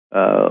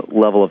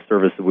level of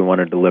service that we want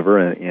to deliver,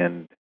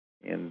 and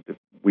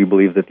we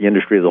believe that the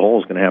industry as a whole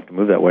is going to have to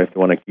move that way if they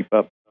want to keep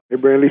up. Hey,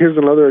 Brandy, here's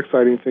another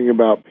exciting thing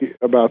about the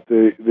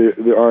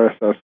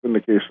RSS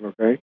syndication.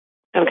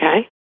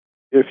 Okay.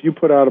 If you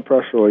put out a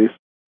press release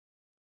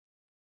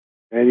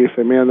and you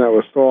say, "Man, that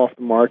was so off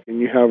the mark," and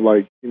you have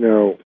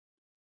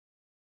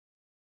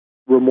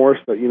remorse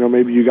that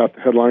maybe you got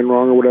the headline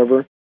wrong or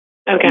whatever.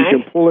 Okay. You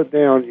can pull it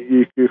down.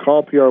 You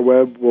call PR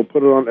Web. We'll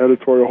put it on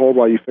editorial hold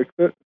while you fix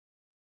it.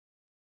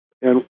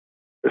 And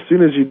as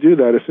soon as you do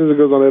that, as soon as it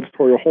goes on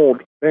editorial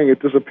hold, bang,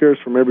 it disappears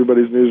from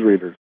everybody's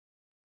newsreaders.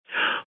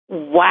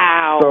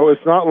 Wow. So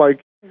it's not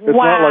like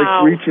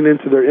reaching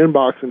into their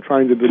inbox and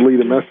trying to delete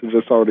a message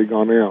that's already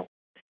gone out.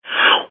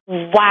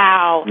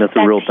 Wow. That's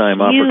a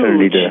real-time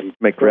opportunity to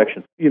make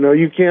corrections.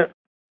 You can't.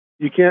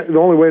 The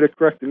only way to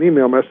correct an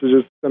email message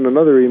is to send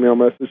another email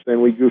message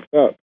saying we goofed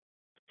up.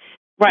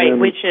 Right,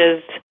 which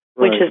is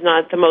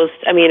not the most.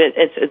 I mean,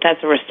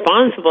 that's a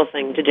responsible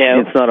thing to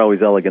do. It's not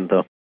always elegant,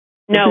 though.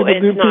 No,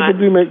 it's not. People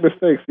do make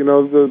mistakes.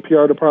 The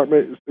PR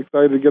department is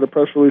excited to get a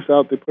press release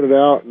out. They put it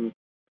out, and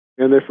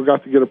and they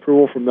forgot to get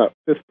approval from that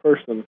fifth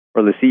person.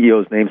 Or the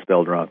CEO's name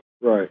spelled wrong.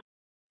 Right.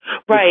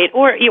 Right,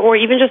 or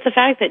even just the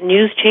fact that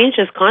news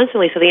changes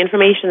constantly, so the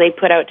information they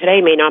put out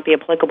today may not be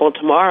applicable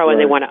tomorrow, and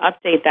they want to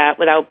update that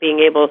without being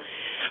able,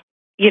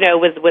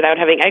 without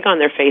having egg on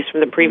their face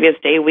from the previous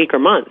day, week, or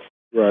month.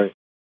 Right.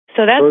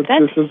 So that's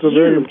this is a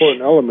very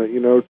important element,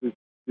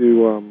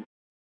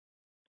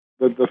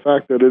 the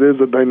fact that it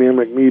is a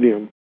dynamic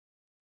medium.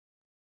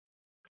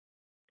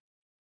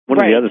 One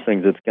of the other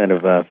things that's kind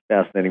of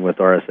fascinating with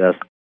RSS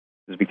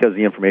is because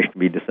the information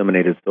can be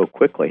disseminated so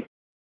quickly.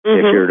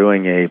 Mm-hmm. If you're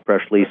doing a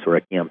press release or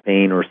a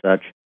campaign or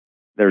such,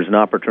 there's an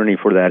opportunity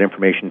for that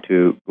information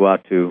to go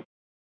out to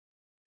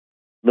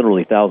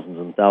literally thousands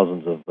and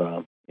thousands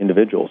of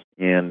individuals.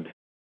 And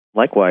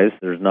likewise,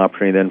 there's an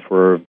opportunity then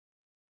for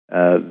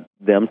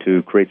them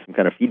to create some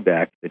kind of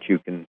feedback that you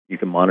can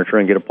monitor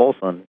and get a pulse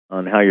on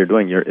how you're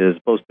doing, as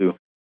opposed to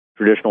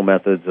traditional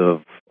methods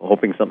of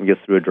hoping something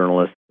gets through a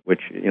journalist,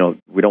 which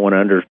we don't want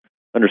to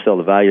undersell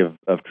the value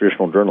of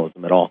traditional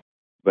journalism at all.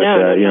 But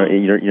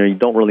you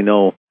don't really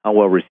know how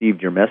well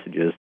received your message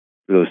is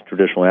through those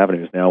traditional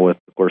avenues. Now, with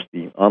of course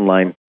the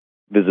online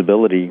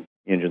visibility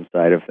engine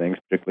side of things,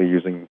 particularly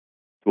using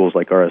tools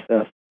like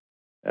RSS,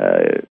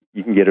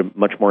 you can get a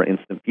much more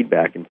instant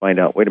feedback and find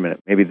out, wait a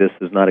minute, maybe this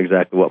is not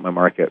exactly what my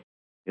market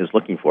is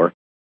looking for,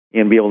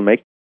 and be able to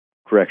make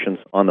corrections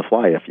on the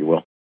fly, if you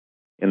will,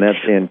 and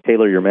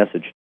tailor your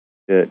message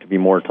to be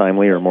more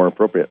timely or more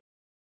appropriate.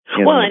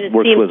 And it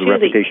works with a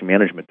reputation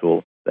management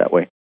tool that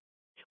way.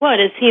 Well,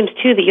 and it seems,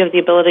 too, that you have the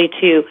ability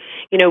to,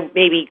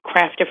 maybe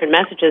craft different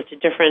messages to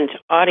different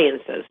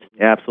audiences.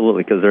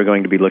 Absolutely, because they're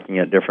going to be looking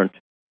at different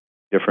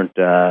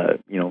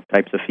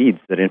types of feeds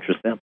that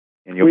interest them,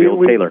 and you'll be able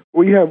to tailor.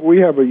 We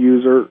have a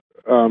user,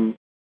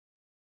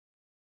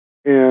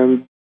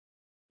 and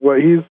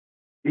what he's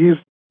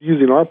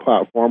using our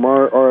platform,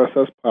 our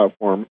RSS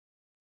platform,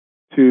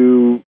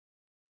 to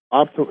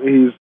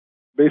he's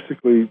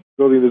basically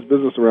building his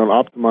business around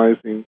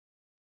optimizing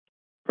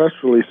press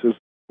releases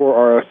for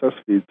RSS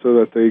feeds, so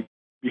that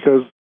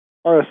because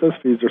RSS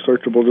feeds are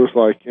searchable just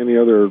like any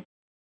other,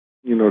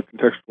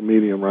 contextual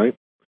medium, right?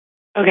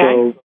 Okay.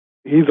 So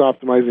he's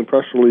optimizing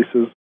press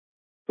releases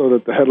so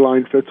that the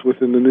headline fits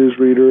within the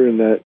newsreader, and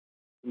that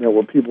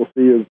what people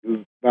see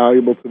is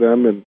valuable to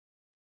them,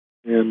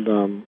 and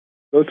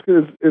so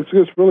it's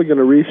just really going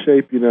to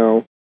reshape.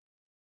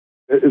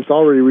 It's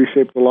already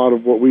reshaped a lot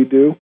of what we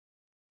do,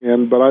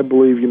 but I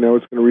believe it's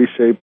going to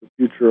reshape the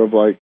future of,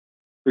 like,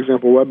 for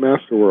example,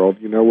 Webmaster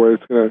World, where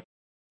it's going to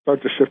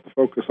start to shift the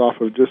focus off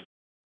of just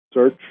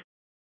search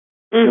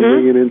and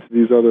bring it into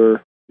these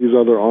other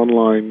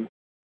online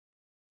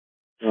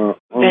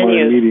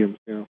mediums.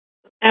 Yeah.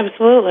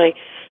 Absolutely.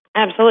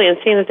 Absolutely. And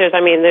seeing that there's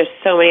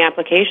so many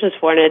applications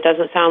for it, and it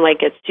doesn't sound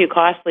like it's too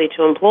costly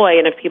to employ.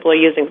 And if people are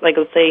using,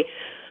 let's say,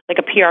 like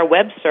a PR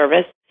web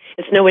service,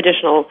 it's no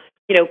additional,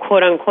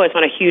 quote unquote, it's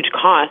not a huge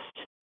cost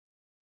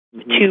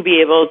to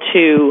be able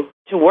to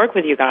work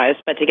with you guys,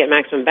 but to get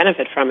maximum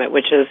benefit from it,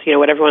 which is,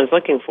 what everyone's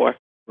looking for.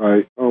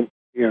 Right.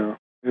 Yeah.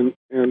 And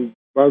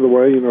by the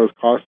way,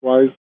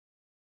 cost-wise,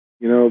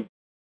 we're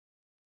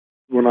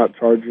not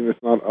charging. It's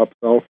not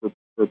upsell for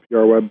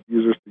PR web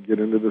users to get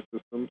into the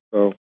system.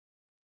 So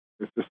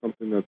it's just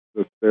something that's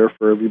there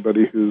for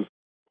everybody who's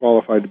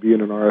qualified to be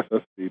in an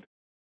RSS feed.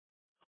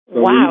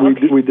 So wow.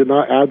 We did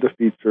not add the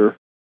feature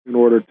in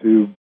order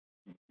to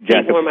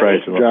jack up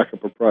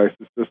a price.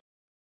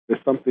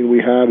 It's something we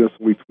had, and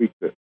so we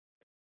tweaked it.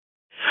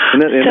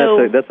 And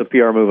that's a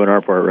PR move on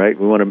our part, right?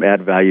 We want to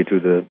add value to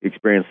the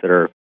experience that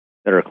our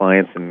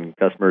clients and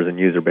customers and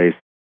user base,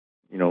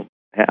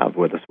 have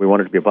with us. We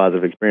want it to be a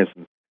positive experience,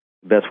 and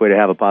the best way to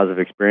have a positive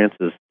experience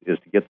is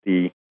to get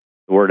the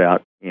word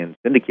out and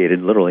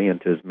syndicated literally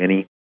into as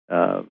many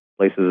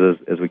places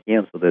as we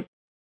can, so that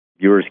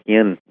viewers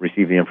can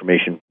receive the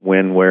information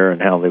when, where, and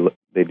how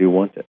they do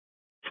want it.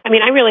 I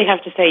really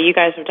have to say you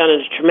guys have done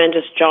a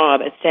tremendous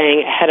job at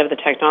staying ahead of the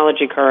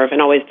technology curve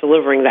and always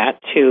delivering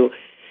that to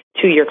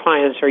your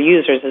clients or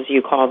users, as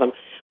you call them,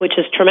 which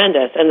is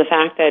tremendous. And the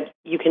fact that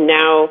you can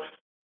now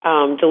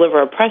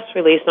deliver a press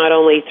release not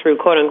only through,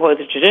 quote unquote,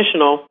 the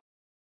traditional,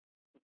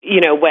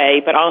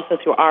 way, but also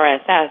through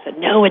RSS at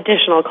no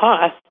additional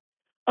cost.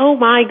 Oh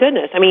my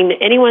goodness!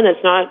 Anyone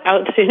who's not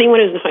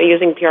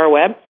using PR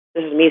Web,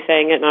 this is me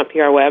saying it, not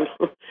PR Web.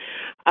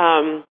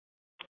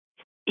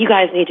 You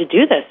guys need to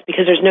do this,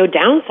 because there's no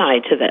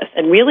downside to this,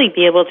 and really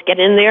be able to get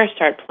in there,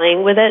 start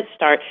playing with it,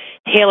 start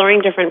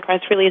tailoring different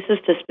press releases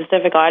to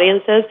specific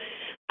audiences.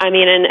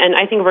 And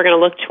I think we're going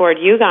to look toward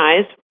you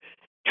guys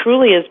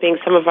truly as being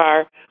some of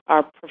our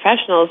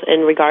professionals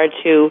in regard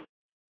to,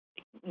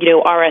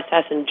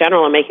 RSS in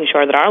general, and making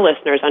sure that our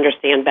listeners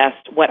understand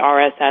best what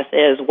RSS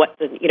is, what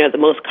the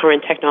most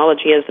current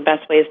technology is, the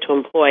best ways to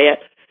employ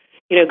it,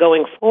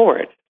 going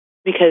forward.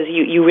 Because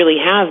you really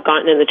have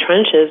gotten in the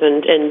trenches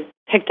and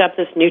picked up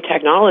this new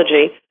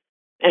technology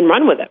and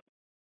run with it.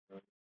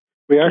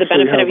 We for the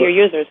benefit of your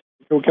users.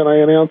 So can I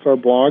announce our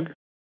blog?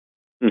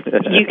 You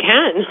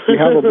can. We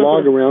have a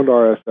blog around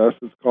RSS.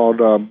 It's called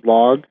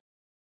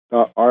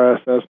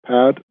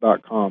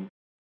blog.rsspad.com.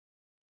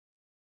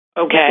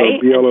 Okay.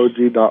 So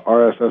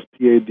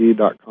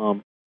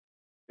blog.rsspad.com.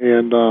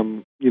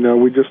 And,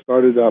 we just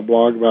started that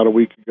blog about a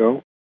week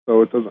ago.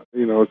 So it doesn't,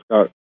 it's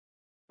got a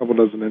couple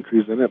dozen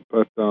entries in it.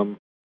 But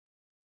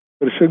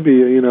it should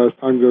be, as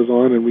time goes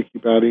on and we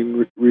keep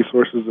adding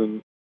resources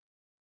and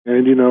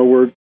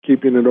we're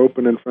keeping it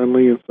open and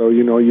friendly. And so,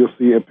 you'll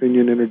see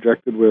opinion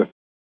interjected with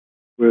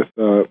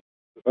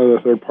other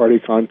third-party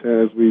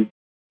content as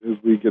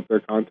we get their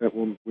content.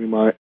 We'll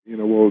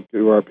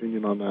give our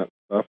opinion on that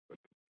stuff. But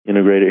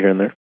integrate it here and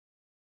there.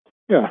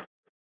 Yeah.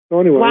 So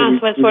anyway, wow,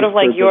 so it's sort of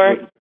like your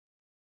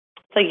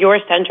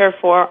center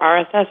for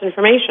RSS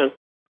information.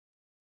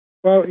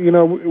 Well,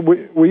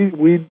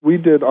 we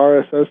did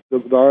RSS, the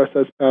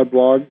RSS Pad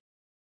blog,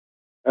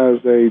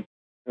 as an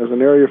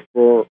area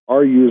for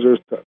our users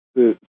so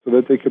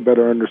that they could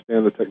better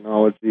understand the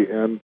technology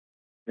and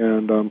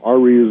our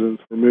reasons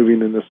for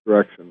moving in this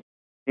direction,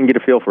 and get a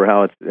feel for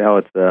how it's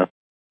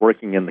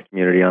working in the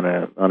community on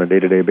a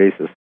day-to-day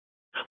basis.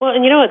 Well,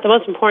 and what? The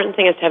most important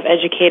thing is to have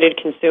educated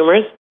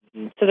consumers.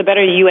 Mm-hmm. So the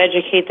better you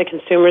educate the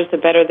consumers, the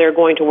better they're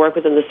going to work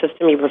within the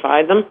system you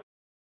provide them.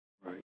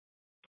 Right.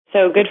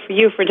 So good for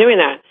you for doing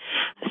that.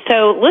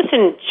 So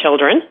listen,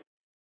 children,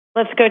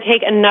 let's go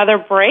take another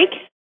break,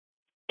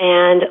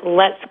 and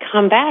let's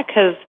come back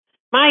because,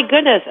 my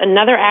goodness,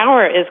 another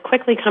hour is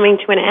quickly coming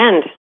to an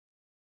end.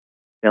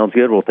 Sounds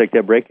good. We'll take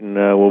that break, and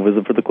we'll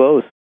visit for the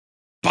close.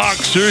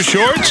 Boxer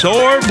shorts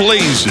or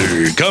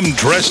blazer, come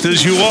dressed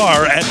as you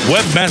are at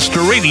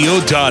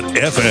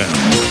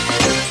webmasterradio.fm.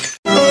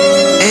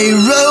 A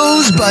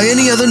rose by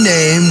any other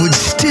name would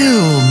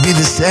still be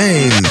the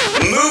same.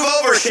 Move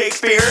over,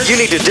 Shakespeare. You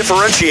need to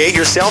differentiate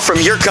yourself from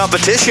your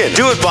competition.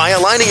 Do it by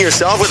aligning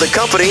yourself with a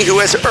company who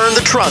has earned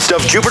the trust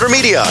of Jupiter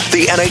Media,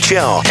 the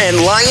NHL,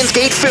 and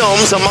Lionsgate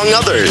Films, among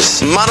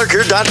others.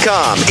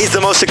 Moniker.com is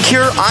the most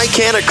secure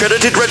ICANN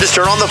accredited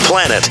register on the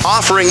planet,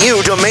 offering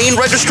you domain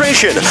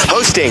registration,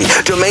 hosting,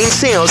 domain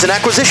sales, and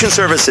acquisition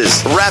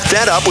services. Wrap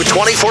that up with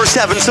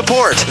 24/7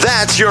 support.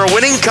 That's your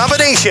winning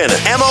combination.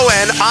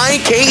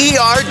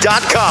 MONIKER.com.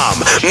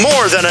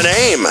 More than a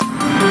name.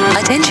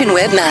 Attention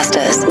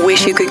webmasters.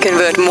 Wish you could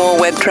convert more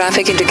web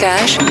traffic into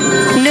cash?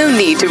 No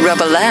need to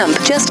rub a lamp.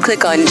 Just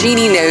click on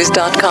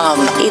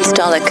GenieKnows.com.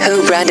 Install a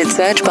co-branded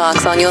search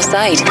box on your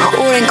site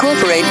or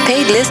incorporate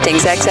paid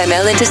listings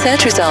XML into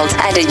search results.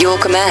 And at your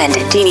command,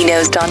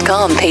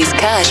 GenieKnows.com pays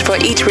cash for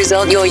each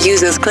result your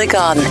users click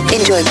on.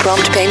 Enjoy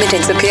prompt payment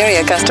and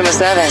superior customer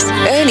service.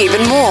 Earn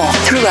even more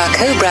through our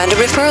co-branded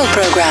referral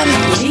program.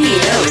 Genie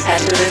knows how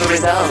to deliver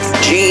results.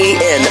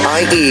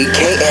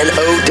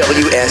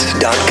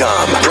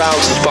 GenieKnows.com.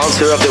 Proud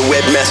sponsor of the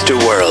Webmaster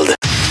World.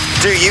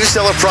 Do you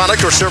sell a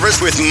product or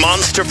service with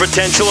monster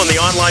potential in the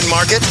online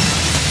market?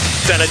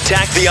 Then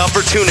attack the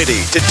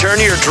opportunity to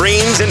turn your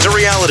dreams into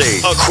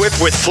reality.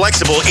 Equipped with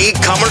flexible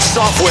e-commerce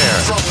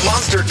software from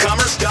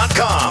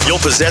monstercommerce.com.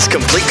 You'll possess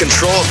complete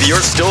control of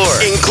your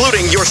store,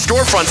 including your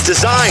storefront's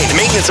design,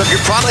 maintenance of your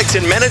products,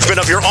 and management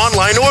of your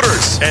online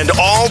orders. And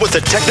all with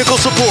the technical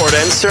support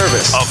and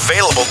service.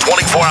 Available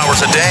 24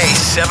 hours a day,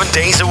 7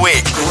 days a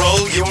week.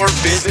 Grow your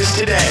business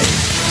today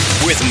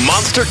with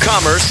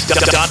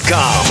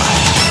monstercommerce.com.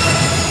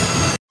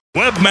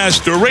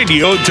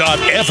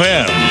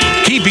 Webmasterradio.fm,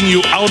 keeping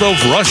you out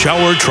of rush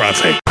hour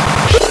traffic.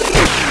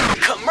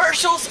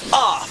 Commercials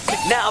off.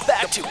 Now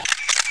back to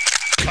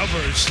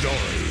Cover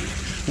Story.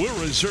 We're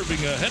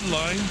reserving a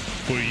headline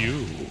for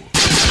you.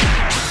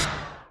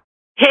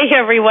 Hey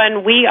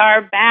everyone, we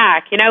are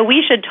back.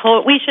 We should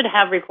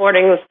have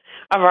recordings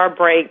of our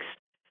breaks.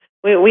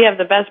 We have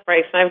the best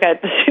breaks, and I've got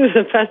two of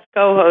the best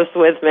co-hosts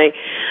with me.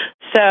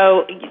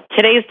 So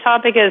today's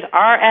topic is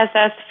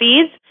RSS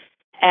feeds,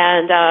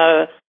 and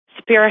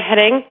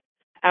spearheading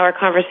our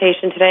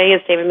conversation today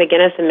is David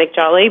McGinnis and Mick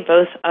Jolly,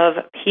 both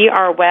of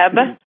PR Web,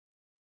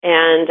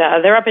 and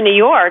they're up in New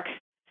York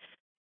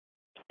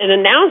and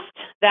announced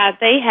that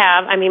they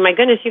have, my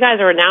goodness, you guys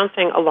are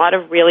announcing a lot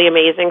of really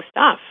amazing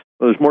stuff.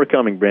 Well, there's more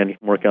coming, Brandy,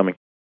 more coming.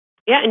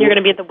 Yeah, and you're going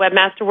to be at the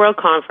Webmaster World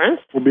Conference.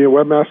 We'll be at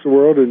Webmaster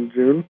World in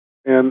June,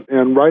 and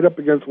right up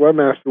against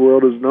Webmaster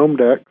World is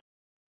GnomeDex,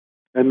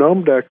 and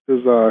GnomeDex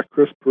is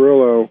Chris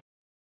Pirillo.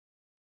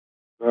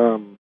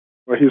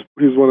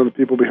 He's one of the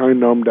people behind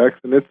GnomeDex,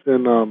 and it's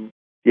in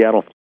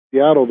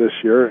Seattle this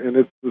year, and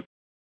it's I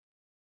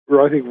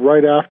think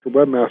right after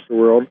Webmaster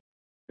World,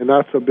 and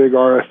that's a big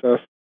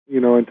RSS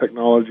and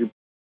technology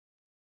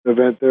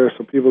event there.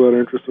 So people that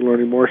are interested in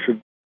learning more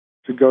should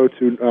go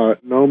to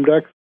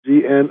GnomeDex,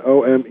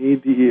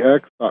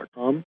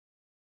 GNOMEDEX.com.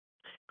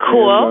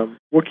 Cool. And,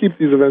 we'll keep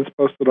these events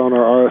posted on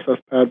our RSS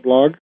Pad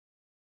blog.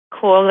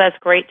 Cool. That's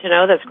great to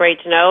know.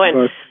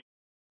 And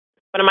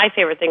one of my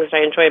favorite things that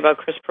I enjoy about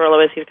Chris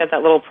Pirillo is he's got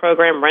that little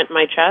program, Rent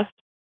My Chest.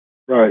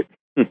 Right.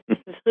 So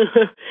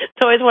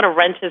I always want to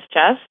rent his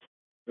chest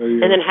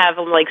and then have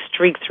him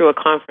streak through a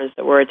conference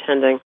that we're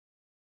attending.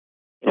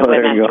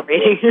 Webmaster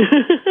Reading.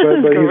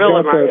 but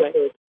Guerrilla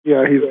marketing.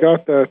 He's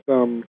got that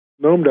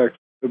GnomeDex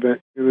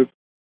event, and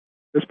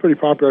it's pretty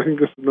popular. I think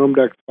this is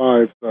GnomeDex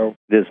 5. So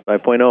it is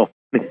 5.0.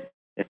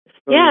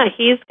 Yeah,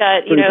 he's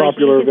got, pretty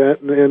popular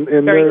event,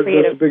 and very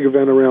there's a big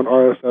event around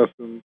RSS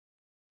and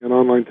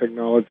online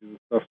technology and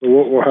stuff. So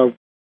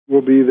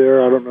we'll be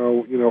there. I don't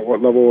know,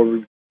 what level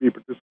we'll be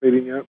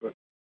participating at, but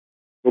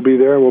we'll be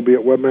there. We'll be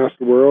at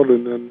Webmaster World,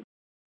 and then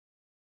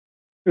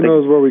who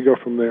knows where we go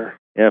from there.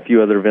 Yeah, a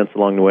few other events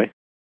along the way.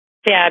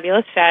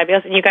 Fabulous.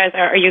 And you guys,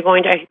 are you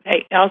going to,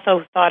 I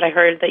also thought I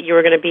heard that you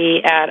were going to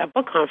be at a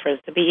book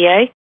conference, the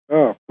BEA?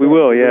 Oh, we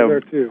will, yeah.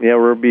 There too. Yeah,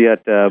 we'll be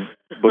at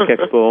Book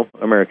Expo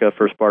America,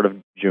 first part of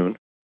June.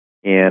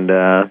 And,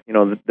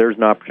 there's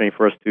an opportunity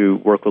for us to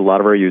work with a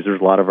lot of our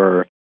users. A lot of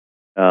our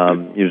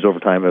users over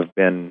time have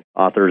been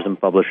authors and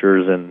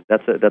publishers, and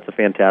that's a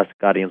fantastic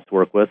audience to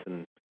work with.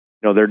 And,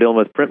 they're dealing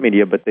with print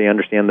media, but they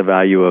understand the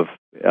value of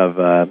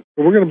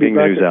we're going to be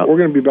back. News out. We're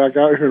going to be back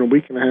out here in a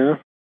week and a half.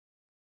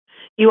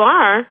 You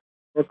are?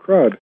 Oh,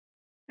 crud.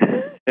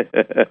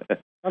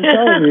 I'm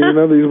telling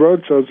you, these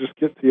road shows just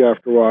get to you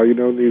after a while.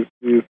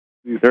 These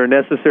They're a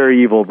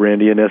necessary evil,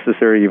 Brandy, a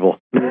necessary evil.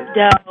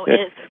 No, but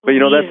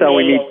that's how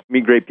we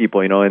meet great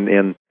people,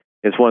 and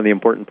it's one of the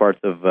important parts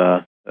of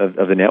the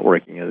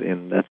networking,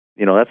 and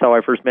that's how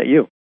I first met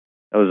you.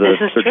 That was a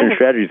Search and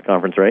Strategies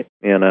conference, right?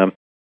 And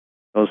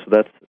so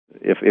that's,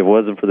 if it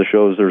wasn't for the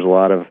shows, there's a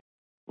lot of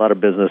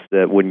business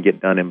that wouldn't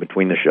get done in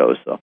between the shows.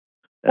 So,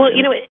 well,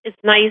 it's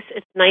nice.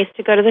 It's nice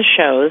to go to the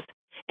shows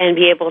and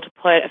be able to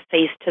put a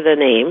face to the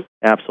name.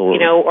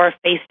 Absolutely. Or a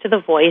face to the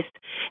voice.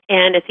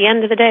 And at the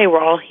end of the day, we're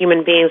all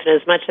human beings, and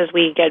as much as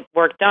we get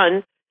work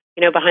done,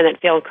 behind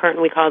that veiled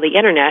curtain we call the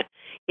internet,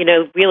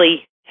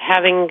 really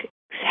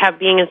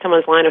being in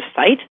someone's line of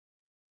sight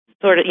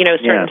sort of,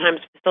 certain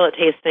times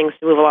facilitates things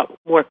to move a lot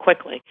more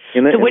quickly.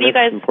 So what do you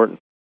guys... important.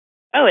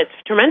 Oh, it's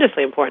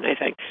tremendously important, I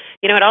think.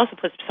 It also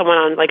puts someone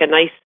on like a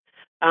nice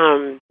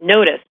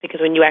notice, because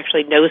when you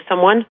actually know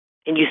someone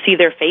and you see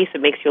their face,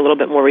 it makes you a little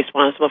bit more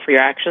responsible for your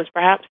actions,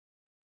 perhaps.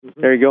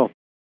 There you go.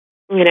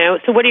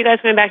 So what are you guys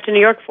going back to New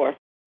York for?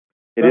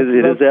 It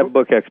is at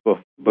Book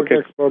Expo. Book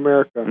Expo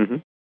America. Mm-hmm.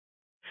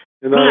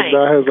 And that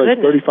has like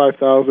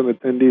 35,000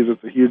 attendees.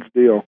 It's a huge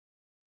deal.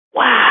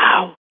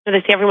 Wow. So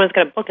they say everyone's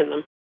got a book in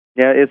them.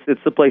 Yeah,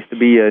 it's the place to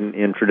be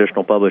in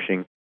traditional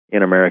publishing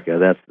in America.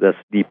 That's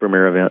the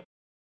premier event.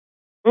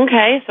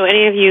 Okay, so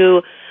any of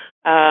you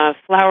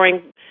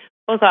flowering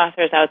book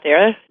authors out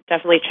there,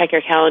 definitely check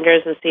your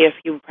calendars and see if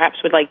you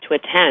perhaps would like to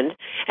attend.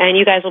 And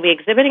you guys will be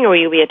exhibiting, or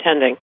will you be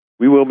attending?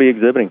 We will be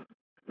exhibiting.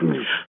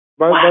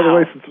 By the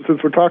way,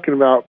 since we're talking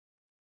about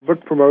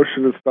book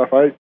promotion and stuff,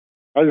 I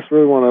just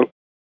really want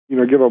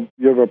to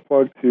give a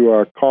plug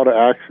to Call to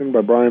Action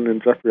by Brian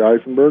and Jeffrey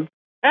Eisenberg.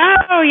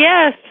 Oh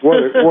yes,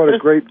 what a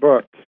great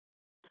book!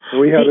 And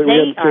we had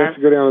a chance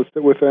to go down and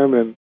sit with them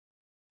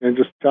and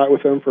just chat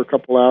with them for a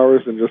couple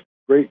hours, and just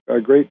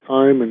a great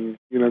time, and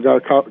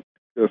got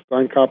a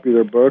signed copy of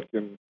their book,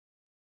 and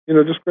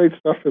just great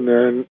stuff in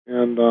there, and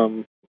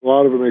a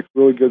lot of it makes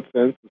really good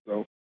sense.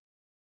 So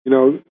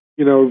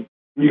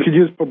you could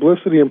use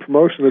publicity and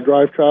promotion to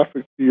drive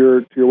traffic to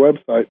your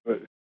website, but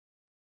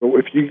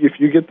if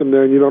you get them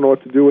there and you don't know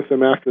what to do with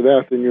them after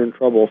that, then you're in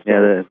trouble.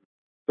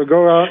 So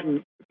go out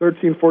and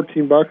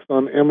 $13-14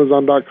 on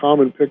Amazon.com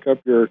and pick up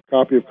your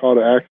copy of Call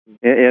to Action.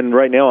 And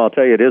right now, I'll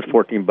tell you, it is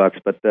 $14,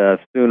 but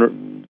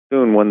soon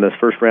when this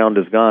first round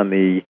is gone,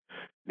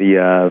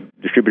 the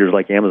distributors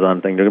like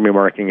Amazon thing, they're going to be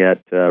marketing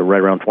at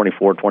right around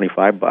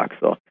 $24-25.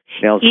 So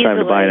now's the time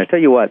to buy. And I tell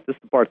you what, this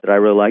is the part that I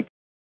really like,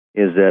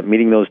 is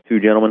meeting those two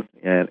gentlemen,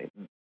 and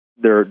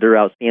they're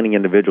outstanding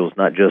individuals,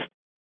 not just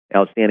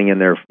outstanding in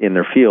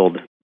their field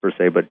per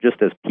se, but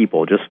just as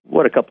people. Just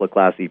what a couple of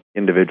classy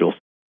individuals.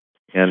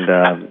 And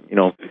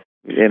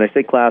and I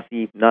say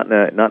classy, not in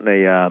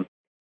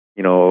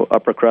a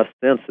upper crust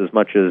sense, as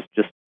much as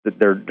just that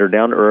they're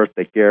down to earth,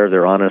 they care,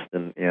 they're honest,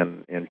 and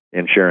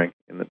sharing,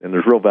 and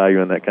there's real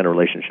value in that kind of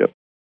relationship.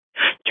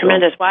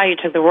 Tremendous! Wow, you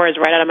took the words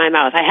right out of my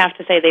mouth. I have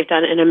to say they've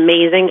done an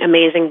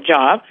amazing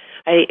job.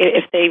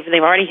 If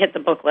they've already hit the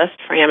book list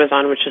for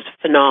Amazon, which is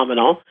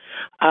phenomenal.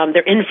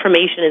 Their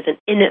information is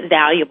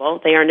invaluable.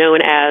 They are known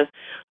as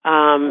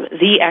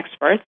the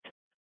experts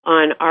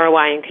on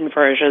ROI and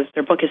conversions.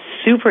 Their book is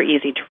super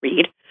easy to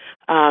read.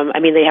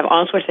 They have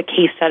all sorts of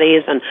case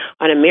studies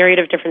on a myriad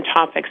of different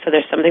topics, so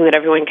there's something that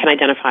everyone can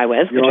identify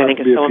with, which I think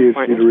is so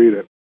important. To read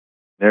it.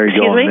 There you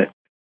go. Me?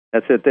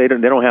 That's it. They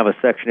don't have a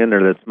section in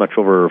there that's much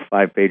over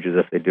 5 pages.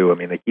 If they do,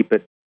 they keep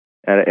it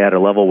at a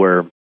level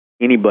where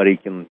anybody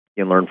can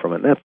learn from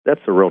it. And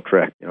that's a real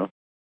trick,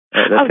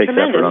 That takes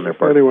effort on their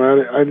part. Anyway,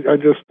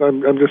 I'm just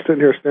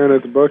sitting here staring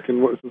at the book,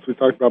 and since we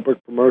talked about book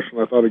promotion,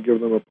 I thought I'd give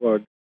them a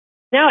plug.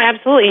 No,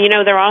 absolutely.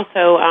 They're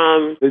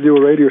also... they do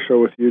a radio show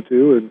with you,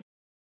 too. And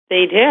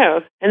they do.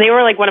 And they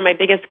were like one of my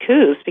biggest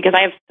coups, because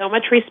I have so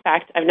much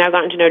respect. I've now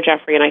gotten to know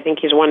Jeffrey, and I think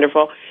he's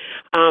wonderful.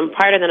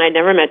 Prior to then, I'd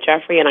never met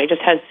Jeffrey, and I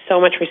just had so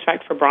much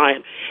respect for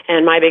Brian.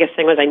 And my biggest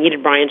thing was I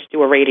needed Brian to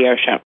do a radio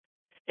show.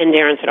 And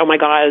Darren said, oh, my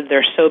God,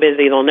 they're so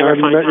busy, they'll never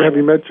find time. Have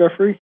you met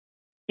Jeffrey?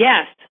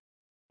 Yes.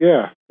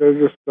 Yeah. They're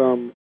just...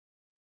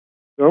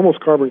 they're almost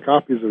carbon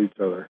copies of each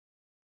other.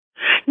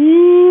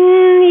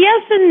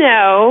 Yes and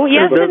no.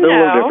 Yes they're and a no.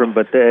 little different,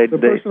 but The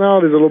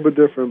personality is a little bit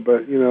different,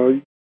 but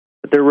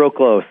but they're real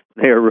close.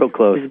 They are real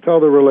close. You can tell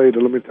they're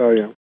related. Let me tell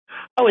you.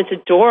 Oh, it's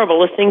adorable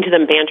listening to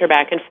them banter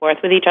back and forth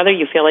with each other.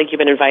 You feel like you've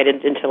been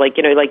invited into like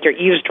you're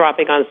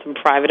eavesdropping on some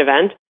private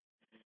event.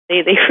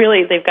 They've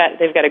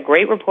got a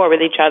great rapport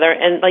with each other,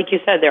 and like you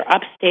said, they're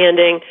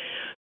upstanding.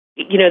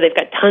 They've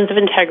got tons of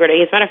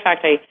integrity. As a matter of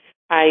fact,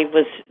 I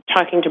was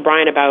talking to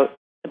Brian about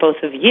the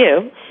both of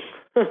you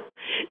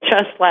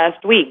just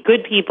last week.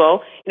 Good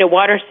people,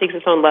 water seeks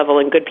its own level,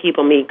 and good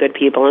people meet good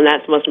people, and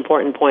that's the most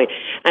important point.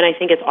 And I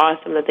think it's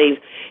awesome that they've,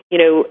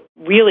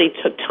 really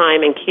took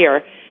time and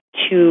care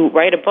to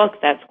write a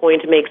book that's going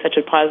to make such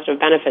a positive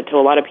benefit to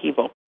a lot of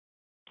people.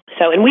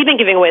 So, and we've been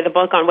giving away the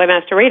book on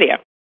Webmaster Radio.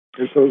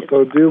 And so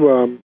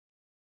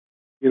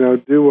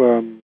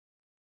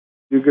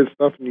do good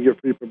stuff, and you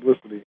get free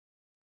publicity.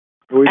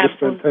 And we just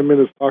spent 10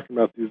 minutes talking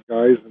about these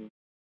guys, and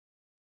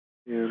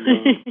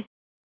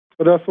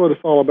but that's what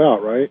it's all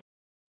about, right?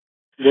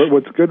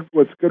 What's good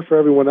for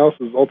everyone else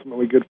is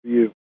ultimately good for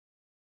you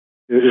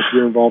if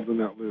you're involved in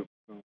that loop.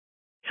 So.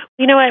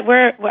 You know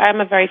what?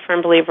 I'm a very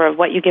firm believer of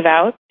what you give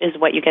out is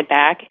what you get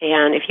back,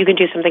 and if you can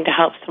do something to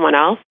help someone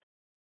else,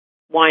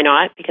 why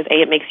not? Because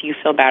it makes you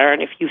feel better,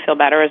 and if you feel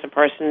better as a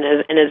person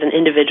and as an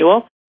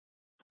individual,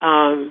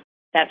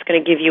 that's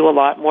going to give you a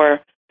lot more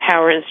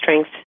power and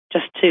strength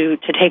just to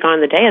take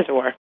on the day, as it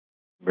were.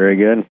 Very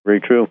good.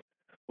 Very true.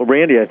 Well,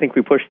 Randy, I think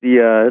we pushed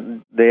the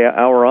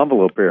hour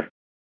envelope here.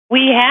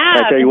 We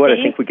have. I tell you what, I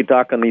think we could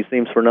talk on these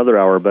themes for another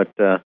hour, but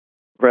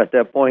we're at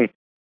that point.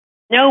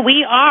 No,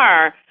 we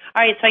are. All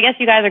right, so I guess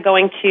you guys are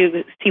going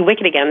to see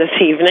Wicked again this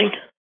evening.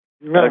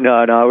 No,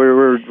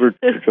 we're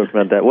joking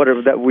about that.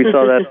 Whatever that we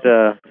saw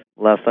that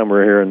last time we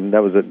were here, and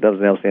that was an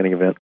outstanding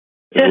event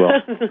as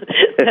well.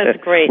 That's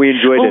great. We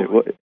enjoyed it.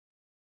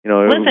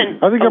 Listen,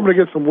 I think I'm going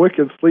to get some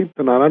wicked sleep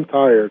tonight. I'm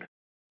tired.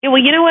 Yeah,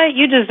 well, you know what?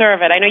 You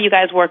deserve it. I know you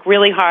guys work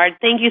really hard.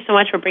 Thank you so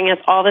much for bringing us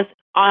all this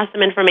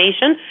awesome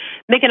information.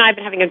 Mick and I have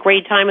been having a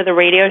great time with the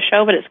radio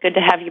show, but it's good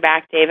to have you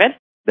back, David.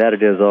 That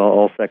it is.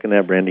 I'll second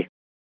that, Brandy.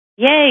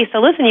 Yay! So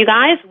listen, you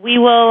guys, we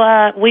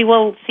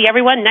will see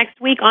everyone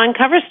next week on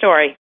Cover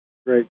Story.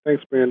 Great.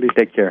 Thanks, Brandy.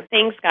 Take care.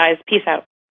 Thanks, guys. Peace out.